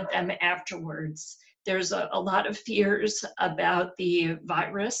home with them afterwards? There's a lot of fears about the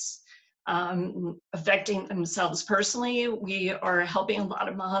virus affecting themselves personally. We are helping a lot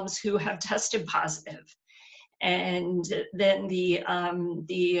of moms who have tested positive. And then the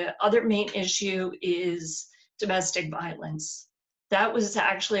other main issue is domestic violence. That was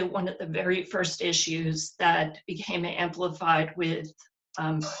actually one of the very first issues that became amplified with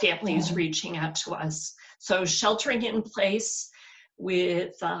families reaching out to us. So sheltering in place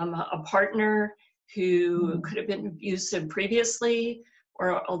with a partner who could have been abusive previously,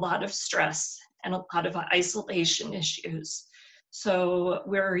 or a lot of stress and a lot of isolation issues. So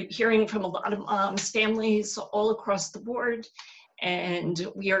we're hearing from a lot of moms, families all across the board, and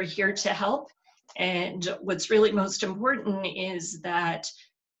we are here to help. And what's really most important is that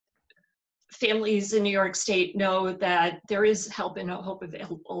families in New York State know that there is help and hope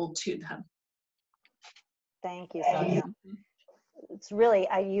available to them. Thank you, Sonia. It's really,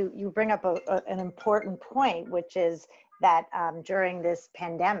 you bring up an important point, which is that during this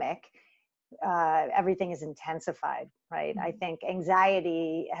pandemic, everything is intensified, right? I think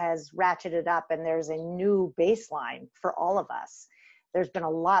anxiety has ratcheted up, and there's a new baseline for all of us. There's been a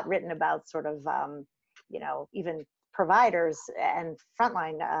lot written about sort of, even providers and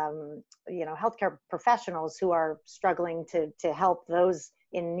frontline, healthcare professionals who are struggling to help those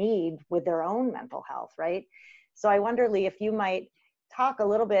in need with their own mental health, right? So I wonder, Lee, if you might talk a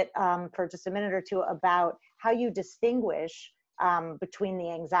little bit for just a minute or two about how you distinguish between the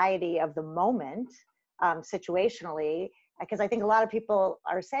anxiety of the moment situationally, because I think a lot of people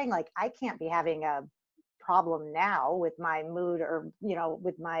are saying, like, I can't be having a problem now with my mood or,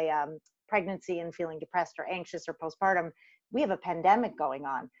 with my pregnancy and feeling depressed or anxious or postpartum. We have a pandemic going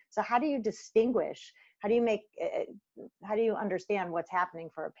on. So how do you distinguish? How do you understand what's happening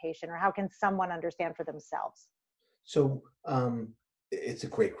for a patient, or how can someone understand for themselves? So it's a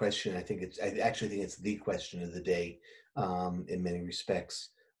great question. I actually think it's the question of the day in many respects.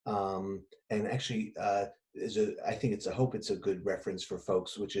 And actually, I hope it's a good reference for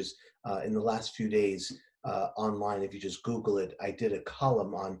folks, which is in the last few days online, if you just Google it, I did a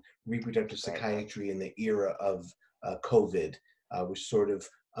column on reproductive psychiatry in the era of COVID, which sort of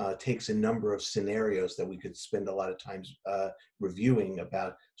takes a number of scenarios that we could spend a lot of times reviewing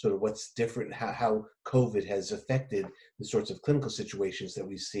about sort of what's different, how COVID has affected the sorts of clinical situations that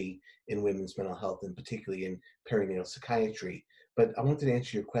we see in women's mental health, and particularly in perinatal psychiatry. But I wanted to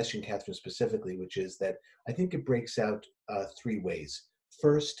answer your question, Catherine, specifically, which is that I think it breaks out three ways.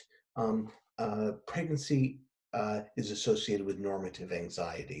 First, pregnancy is associated with normative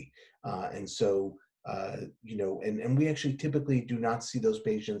anxiety. And so and we actually typically do not see those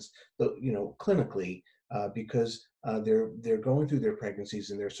patients, clinically, because they're going through their pregnancies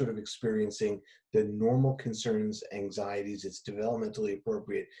and they're sort of experiencing the normal concerns, anxieties. It's developmentally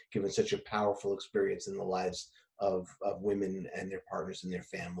appropriate given such a powerful experience in the lives of women and their partners and their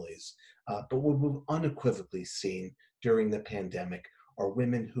families. But what we've unequivocally seen during the pandemic are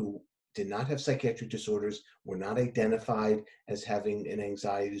women who did not have psychiatric disorders, were not identified as having an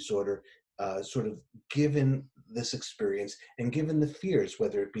anxiety disorder, sort of given this experience and given the fears,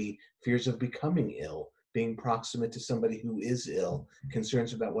 whether it be fears of becoming ill, being proximate to somebody who is ill,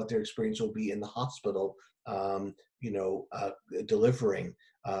 concerns about what their experience will be in the hospital, delivering,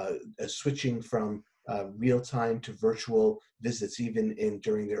 switching from real-time to virtual visits, even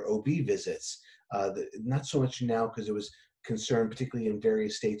during their OB visits. Not so much now, because it was concern, particularly in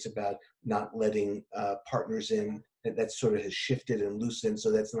various states, about not letting partners in. That sort of has shifted and loosened,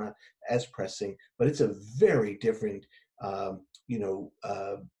 so that's not as pressing. But it's a very different,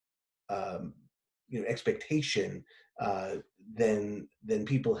 expectation than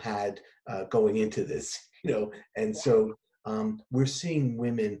people had going into this, And so we're seeing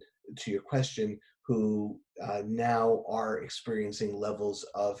women, to your question, who now are experiencing levels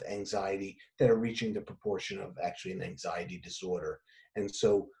of anxiety that are reaching the proportion of actually an anxiety disorder. And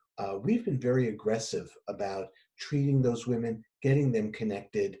so we've been very aggressive about treating those women, getting them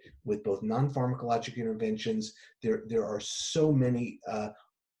connected with both non-pharmacologic interventions. There are so many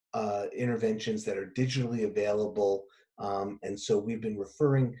interventions that are digitally available. And so we've been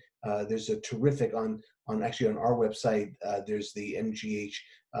referring, there's a terrific, actually on our website, there's the MGH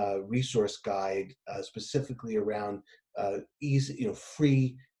resource guide specifically around easy,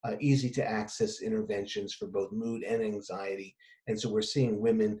 free, easy to access interventions for both mood and anxiety. And so we're seeing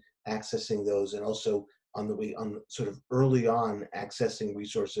women accessing those, and also sort of early on accessing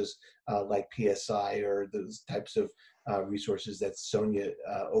resources like PSI or those types of resources that Sonia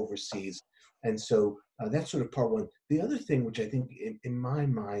oversees. And so that's sort of part one. The other thing, which I think in my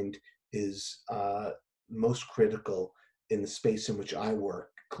mind is most critical in the space in which I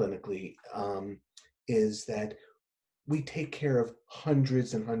work clinically, is that we take care of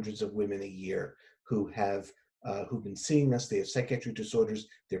hundreds and hundreds of women a year who've been seeing us. They have psychiatric disorders.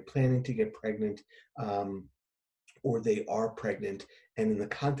 They're planning to get pregnant, or they are pregnant. And in the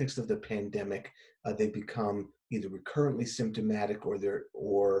context of the pandemic, they become either recurrently symptomatic, or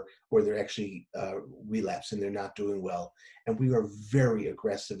they're actually relapse and they're not doing well. And we are very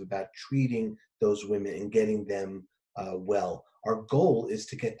aggressive about treating those women and getting them well. Our goal is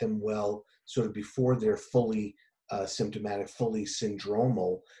to get them well sort of before they're fully symptomatic, fully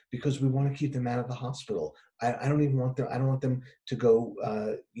syndromal, because we want to keep them out of the hospital. I don't even want them. I don't want them to go,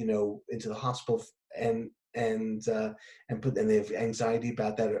 into the hospital and they have anxiety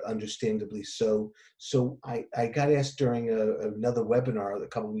about that, understandably so. So I got asked during another webinar a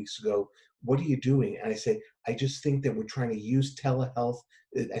couple of weeks ago, what are you doing? And I said, I just think that we're trying to use telehealth.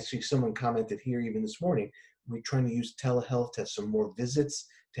 Actually, someone commented here even this morning, we're trying to use telehealth to have some more visits,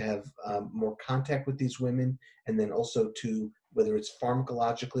 to have more contact with these women, and then also to, whether it's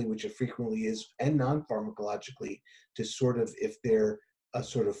pharmacologically, which it frequently is, and non-pharmacologically, to sort of, if they're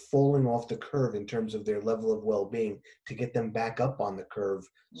sort of falling off the curve in terms of their level of well-being, to get them back up on the curve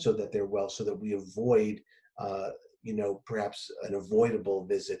so that they're well, so that we avoid, perhaps an avoidable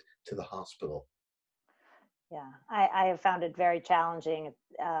visit to the hospital. Yeah, I have found it very challenging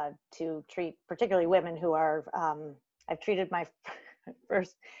to treat, particularly women who are, I've treated my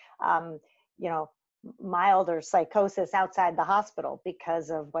first, milder psychosis outside the hospital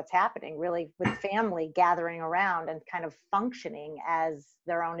because of what's happening, really, with family gathering around and kind of functioning as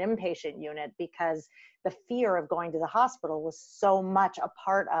their own inpatient unit, because the fear of going to the hospital was so much a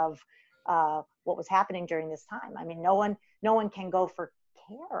part of what was happening during this time. I mean, no one can go for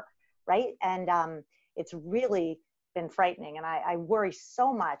care, right? And it's really been frightening. And I worry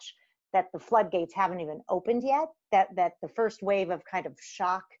so much that the floodgates haven't even opened yet, that the first wave of kind of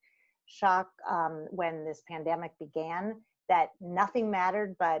shock when this pandemic began, that nothing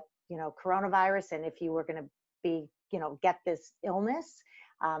mattered but, coronavirus, and if you were going to be, get this illness.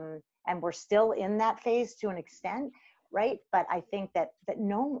 And we're still in that phase to an extent, right? But I think that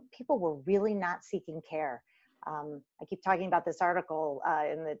no, people were really not seeking care. I keep talking about this article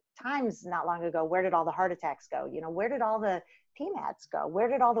in the Times not long ago. Where did all the heart attacks go? Where did all the PMADs go? Where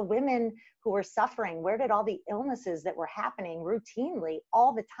did all the women who were suffering? Where did all the illnesses that were happening routinely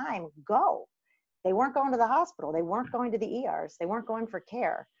all the time go? They weren't going to the hospital. They weren't going to the ERs. They weren't going for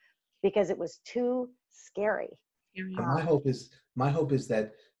care because it was too scary. My hope is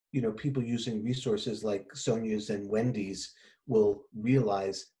that, people using resources like Sonia's and Wendy's will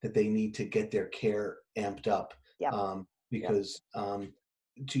realize that they need to get their care amped up. Yep. Because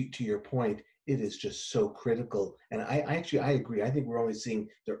to your point, it is just so critical. And I agree. I think we're only seeing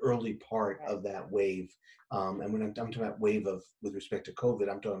the early part of that wave. And when I'm talking about wave with respect to COVID,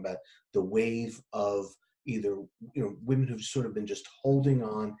 I'm talking about the wave of either, women who've sort of been just holding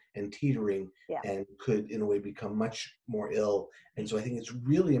on and teetering and could in a way become much more ill. And so I think it's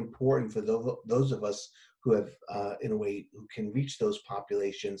really important for those of us who have, in a way, who can reach those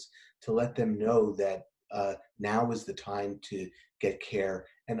populations, to let them know that now is the time to get care.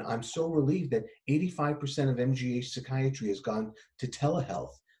 And I'm so relieved that 85% of MGH psychiatry has gone to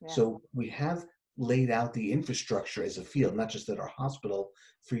telehealth. Yeah. So we have laid out the infrastructure as a field, not just at our hospital,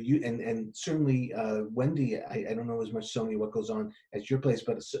 for you. And certainly, Wendy, I don't know as much, Sonia, what goes on at your place,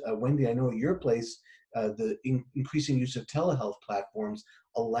 but Wendy, I know at your place, the increasing use of telehealth platforms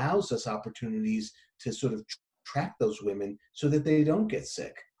allows us opportunities to sort of track those women so that they don't get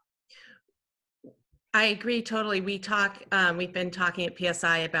sick. I agree totally. We've been talking at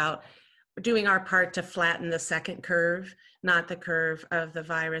PSI about doing our part to flatten the second curve, not the curve of the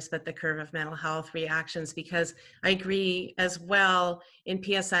virus, but the curve of mental health reactions, because I agree as well. In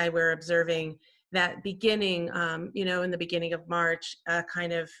PSI, we're observing that beginning, in the beginning of March,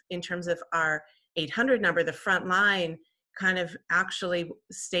 kind of in terms of our 800 number, the front line kind of actually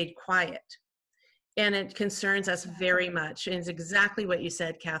stayed quiet. And it concerns us very much. And it's exactly what you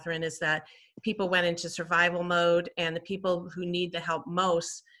said, Catherine, is that people went into survival mode, and the people who need the help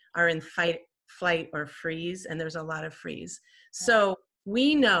most are in fight, flight, or freeze, and there's a lot of freeze. So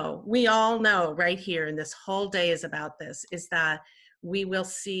we all know right here, and this whole day is about this, is that we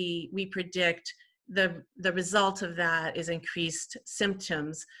predict the result of that is increased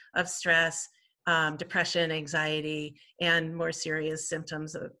symptoms of stress, depression, anxiety, and more serious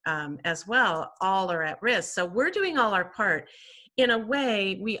symptoms as well. All are at risk. So we're doing all our part. In a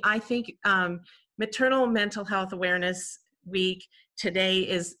way, I think Maternal Mental Health Awareness Week, today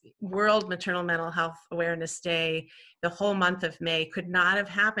is World Maternal Mental Health Awareness Day. The whole month of May could not have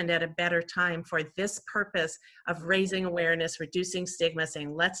happened at a better time for this purpose of raising awareness, reducing stigma,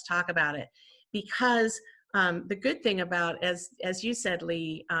 saying, let's talk about it. Because the good thing about, as you said,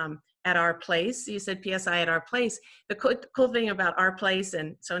 Lee, at our place, you said PSI at our place, the cool thing about our place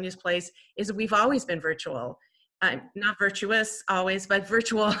and Sonia's place is we've always been virtual. Not virtuous always, but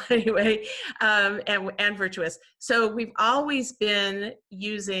virtual anyway, and virtuous. So we've always been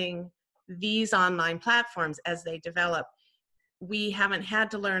using these online platforms as they develop. We haven't had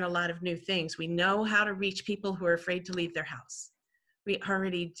to learn a lot of new things. We know how to reach people who are afraid to leave their house. We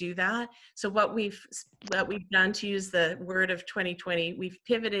already do that. So what we've done, to use the word of 2020, we've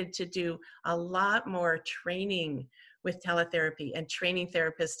pivoted to do a lot more training with teletherapy and training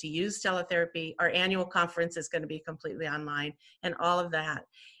therapists to use teletherapy. Our annual conference is going to be completely online and all of that.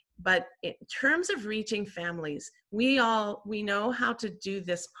 But in terms of reaching families, we know how to do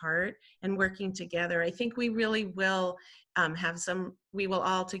this part, and working together, I think we really will we will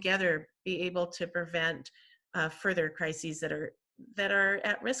all together be able to prevent further crises that are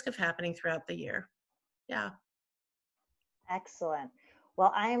at risk of happening throughout the year. Yeah. Excellent.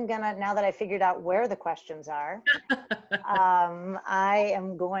 Well, I am gonna, now that I figured out where the questions are, I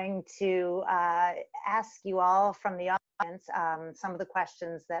am going to ask you all from the audience some of the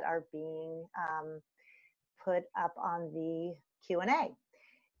questions that are being put up on the Q&A.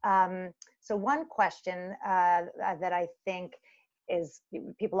 So one question that I think is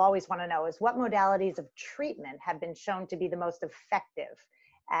people always want to know is, what modalities of treatment have been shown to be the most effective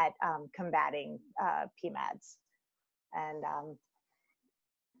at combating PMADs? And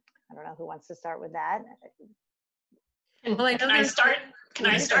I don't know who wants to start with that. Well, can I start? Can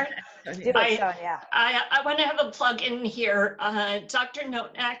I start? Do it, Sonia. I want to have a plug in here. Dr.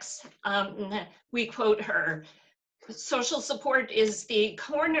 Notnax, we quote her, social support is the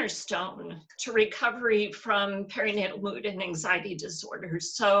cornerstone to recovery from perinatal mood and anxiety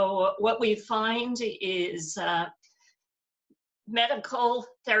disorders. So what we find is medical,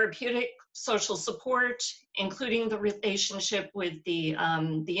 therapeutic, social support, including the relationship with the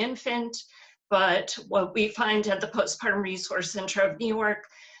infant. But what we find at the Postpartum Resource Center of New York,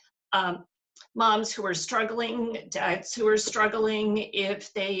 moms who are struggling, dads who are struggling,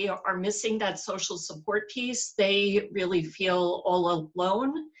 if they are missing that social support piece, they really feel all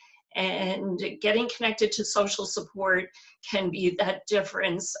alone. And getting connected to social support can be that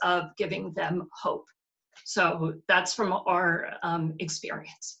difference of giving them hope. So that's from our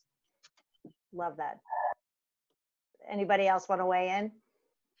experience. Love that. Anybody else want to weigh in?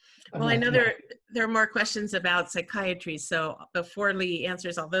 Well, I know there are more questions about psychiatry. So before Lee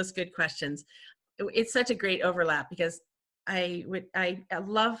answers all those good questions, it's such a great overlap, because I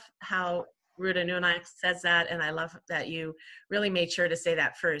love how Ruta Nunak says that, and I love that you really made sure to say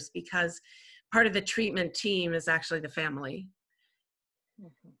that first, because part of the treatment team is actually the family.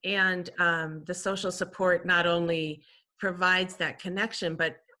 And the social support not only provides that connection,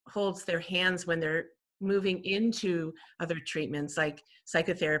 but holds their hands when they're moving into other treatments like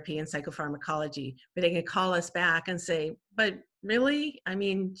psychotherapy and psychopharmacology, where they can call us back and say, but really, I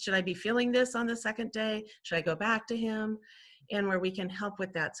mean, should I be feeling this on the second day? Should I go back to him? And where we can help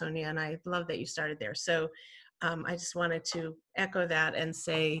with that, Sonia, and I love that you started there. So I just wanted to echo that and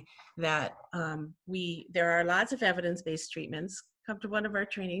say that there are lots of evidence-based treatments. Come to one of our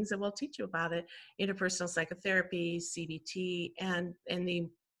trainings and we'll teach you about it. Interpersonal psychotherapy, CBT, and the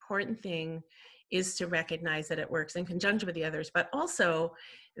important thing is to recognize that it works in conjunction with the others, but also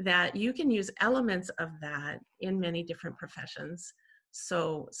that you can use elements of that in many different professions.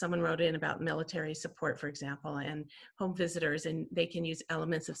 So someone wrote in about military support, for example, and home visitors, and they can use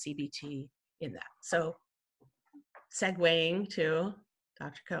elements of CBT in that. So segueing to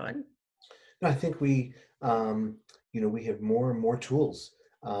Dr. Cohen. I think we have more and more tools.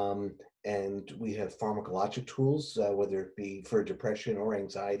 And we have pharmacologic tools, whether it be for depression or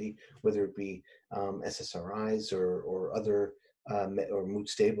anxiety, whether it be SSRIs or other or mood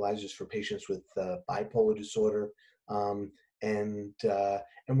stabilizers for patients with bipolar disorder. And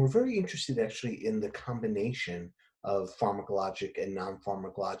we're very interested actually in the combination of pharmacologic and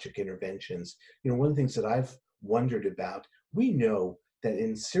non-pharmacologic interventions. One of the things that I've wondered about, we know that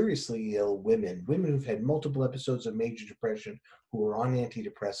in seriously ill women who've had multiple episodes of major depression, who are on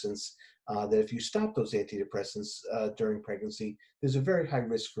antidepressants, that if you stop those antidepressants during pregnancy, there's a very high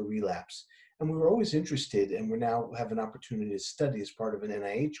risk for relapse. And we were always interested, and we now have an opportunity to study as part of an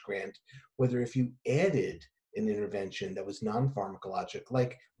NIH grant, whether if you added an intervention that was non-pharmacologic,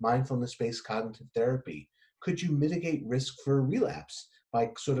 like mindfulness-based cognitive therapy, could you mitigate risk for relapse by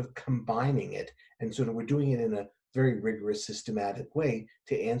sort of combining it? And sort of we're doing it in a very rigorous, systematic way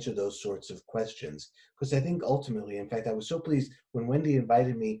to answer those sorts of questions. Because I think ultimately, in fact, I was so pleased when Wendy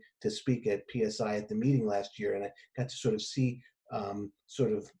invited me to speak at PSI at the meeting last year, and I got to sort of see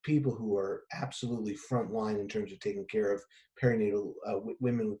sort of people who are absolutely frontline in terms of taking care of perinatal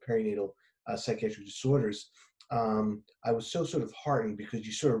women with perinatal psychiatric disorders. I was so sort of heartened because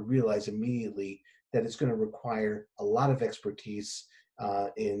you sort of realize immediately that it's going to require a lot of expertise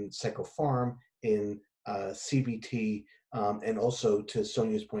in psychopharm, in CBT, and also to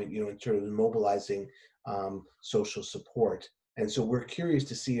Sonia's point, in sort of mobilizing social support. And so we're curious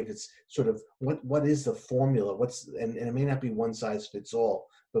to see if it's sort of what is the formula, and it may not be one size fits all,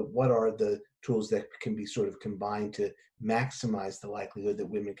 but what are the tools that can be sort of combined to maximize the likelihood that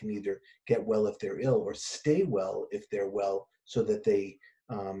women can either get well if they're ill or stay well if they're well, so that they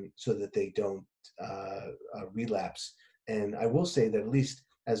don't relapse. And I will say that at least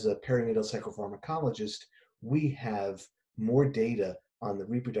as a perinatal psychopharmacologist, we have more data on the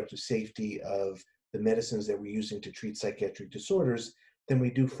reproductive safety of the medicines that we're using to treat psychiatric disorders than we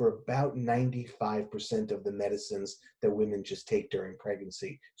do for about 95% of the medicines that women just take during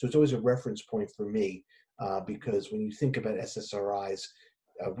pregnancy. So it's always a reference point for me because when you think about SSRIs,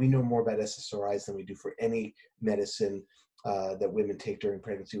 we know more about SSRIs than we do for any medicine that women take during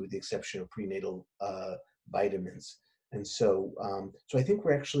pregnancy, with the exception of prenatal vitamins. And so, so I think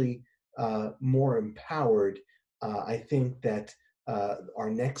we're actually more empowered. I think that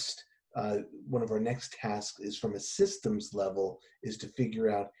one of our next tasks is, from a systems level, is to figure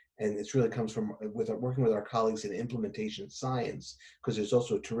out, and this really comes from working with our colleagues in implementation science, because there's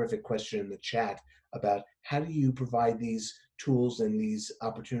also a terrific question in the chat about how do you provide these tools and these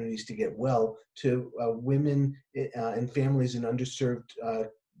opportunities to get well to women and families in underserved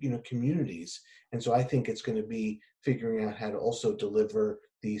communities. And so I think it's going to be figuring out how to also deliver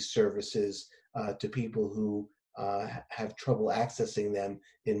these services to people who have trouble accessing them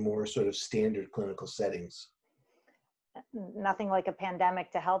in more sort of standard clinical settings. Nothing like a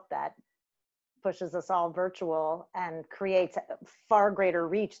pandemic to help that. Pushes us all virtual and creates far greater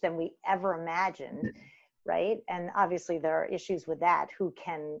reach than we ever imagined, right? And obviously there are issues with that, who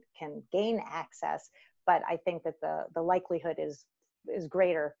can gain access, but I think that the likelihood is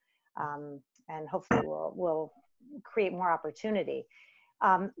greater, and hopefully will create more opportunity.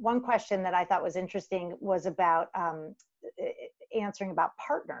 One question that I thought was interesting was about answering about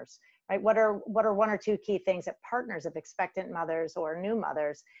partners, right? What are one or two key things that partners of expectant mothers or new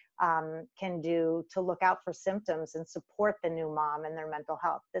mothers can do to look out for symptoms and support the new mom and their mental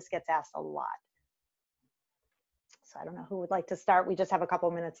health? This gets asked a lot. So I don't know who would like to start. We just have a couple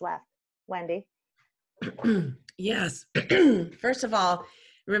minutes left. Wendy? Yes. First of all,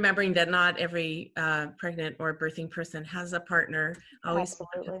 remembering that not every pregnant or birthing person has a partner. Always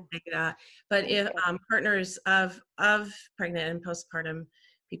Absolutely. That. But if partners of pregnant and postpartum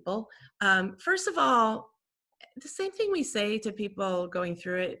people, first of all, the same thing we say to people going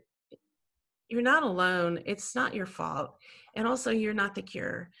through it: you're not alone. It's not your fault, and also you're not the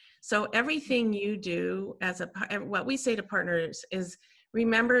cure. So everything you do what we say to partners is,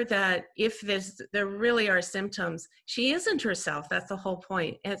 remember that if there really are symptoms, she isn't herself. That's the whole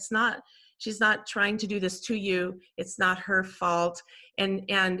point. She's not trying to do this to you. It's not her fault. And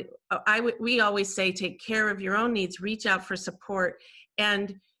we always say, take care of your own needs, reach out for support,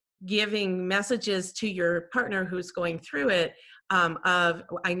 and giving messages to your partner who's going through it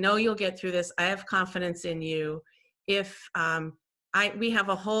I know you'll get through this. I have confidence in you. We have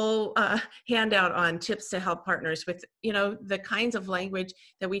a whole handout on tips to help partners with, the kinds of language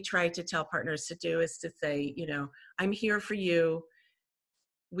that we try to tell partners to do is to say, I'm here for you.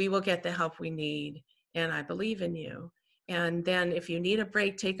 We will get the help we need. And I believe in you. And then if you need a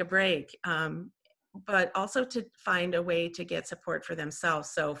break, take a break. But also to find a way to get support for themselves.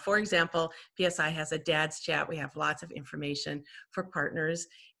 So for example, PSI has a dad's chat. We have lots of information for partners,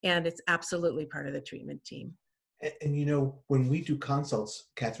 and it's absolutely part of the treatment team. And when we do consults,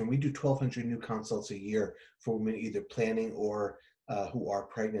 Catherine, we do 1,200 new consults a year for women either planning or who are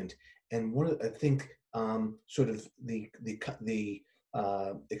pregnant. And I think sort of the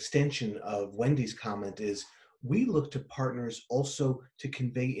extension of Wendy's comment is, we look to partners also to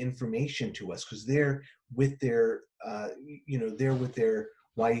convey information to us, because they're with their, they're with their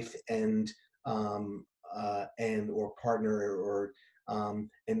wife and or partner, or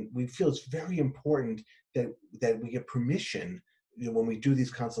and we feel it's very important that we get permission, when we do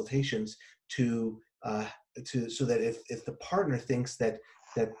these consultations, to so that if the partner thinks that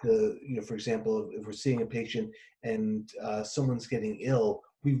for example, if we're seeing a patient and someone's getting ill,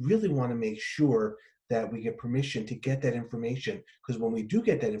 we really want to make sure that we get permission to get that information, because when we do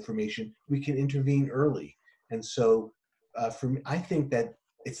get that information, we can intervene early. And so for me, I think that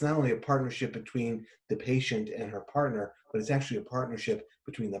it's not only a partnership between the patient and her partner, but it's actually a partnership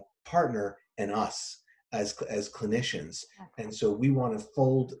between the partner and us as clinicians. And so we want to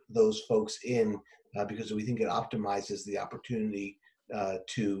fold those folks in because we think it optimizes the opportunity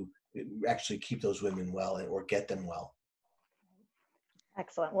to actually keep those women well or get them well.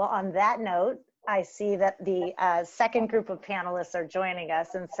 Excellent. Well, on that note, I see that the second group of panelists are joining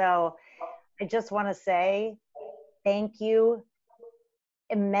us. And so I just want to say thank you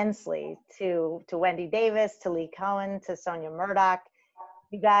immensely to Wendy Davis, to Lee Cohen, to Sonia Murdock.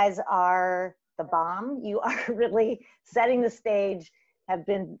 You guys are the bomb. You are really setting the stage, have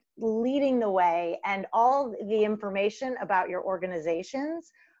been leading the way, and all the information about your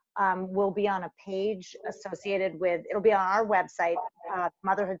organizations will be on a page associated with, it'll be on our website,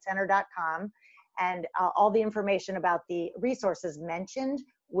 motherhoodcenter.com, and all the information about the resources mentioned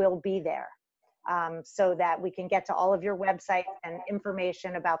will be there, so that we can get to all of your websites and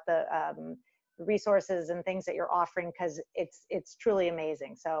information about the resources and things that you're offering, because it's truly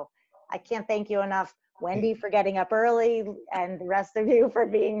amazing. So I can't thank you enough, Wendy, for getting up early, and the rest of you for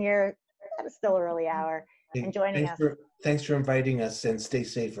being here at a still early hour and joining us. Thanks for inviting us, and stay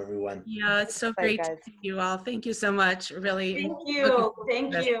safe, everyone. Yeah, it's so great to see you all. Thank you so much. Really. Thank you.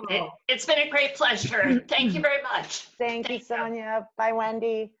 Thank you. It's been a great pleasure. Thank you very much. Thank you, Sonia. Bye,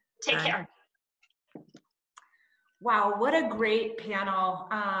 Wendy. Take care. Wow, what a great panel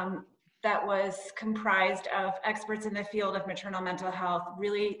that was comprised of experts in the field of maternal mental health,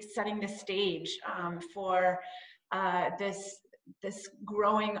 really setting the stage for this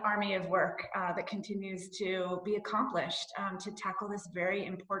growing army of work that continues to be accomplished to tackle this very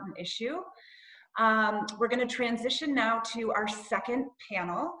important issue. We're going to transition now to our second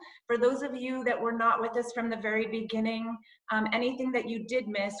panel. For those of you that were not with us from the very beginning, anything that you did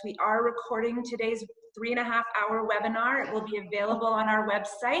miss, we are recording today's 3.5-hour webinar. It will be available on our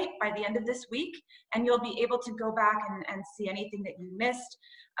website by the end of this week, and you'll be able to go back and see anything that you missed.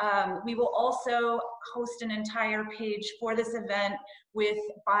 We will also host an entire page for this event with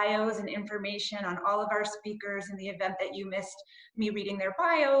bios and information on all of our speakers in the event that you missed me reading their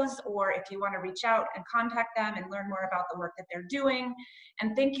bios, or if you want to reach out and contact them and learn more about the work that they're doing.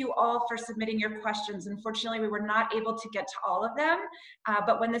 And thank you all for submitting your questions. Unfortunately, we were not able to get to all of them,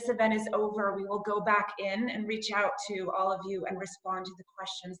 but when this event is over, we will go back in and reach out to all of you and respond to the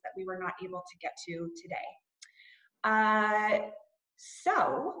questions that we were not able to get to today.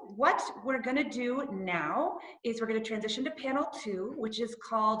 So what we're going to do now is we're going to transition to panel 2, which is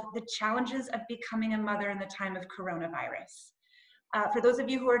called The Challenges of Becoming a Mother in the Time of Coronavirus. For those of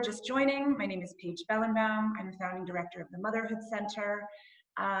you who are just joining, my name is Paige Bellenbaum. I'm the founding director of the Motherhood Center.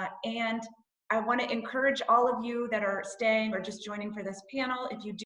 And I want to encourage all of you that are staying or just joining for this panel, if you do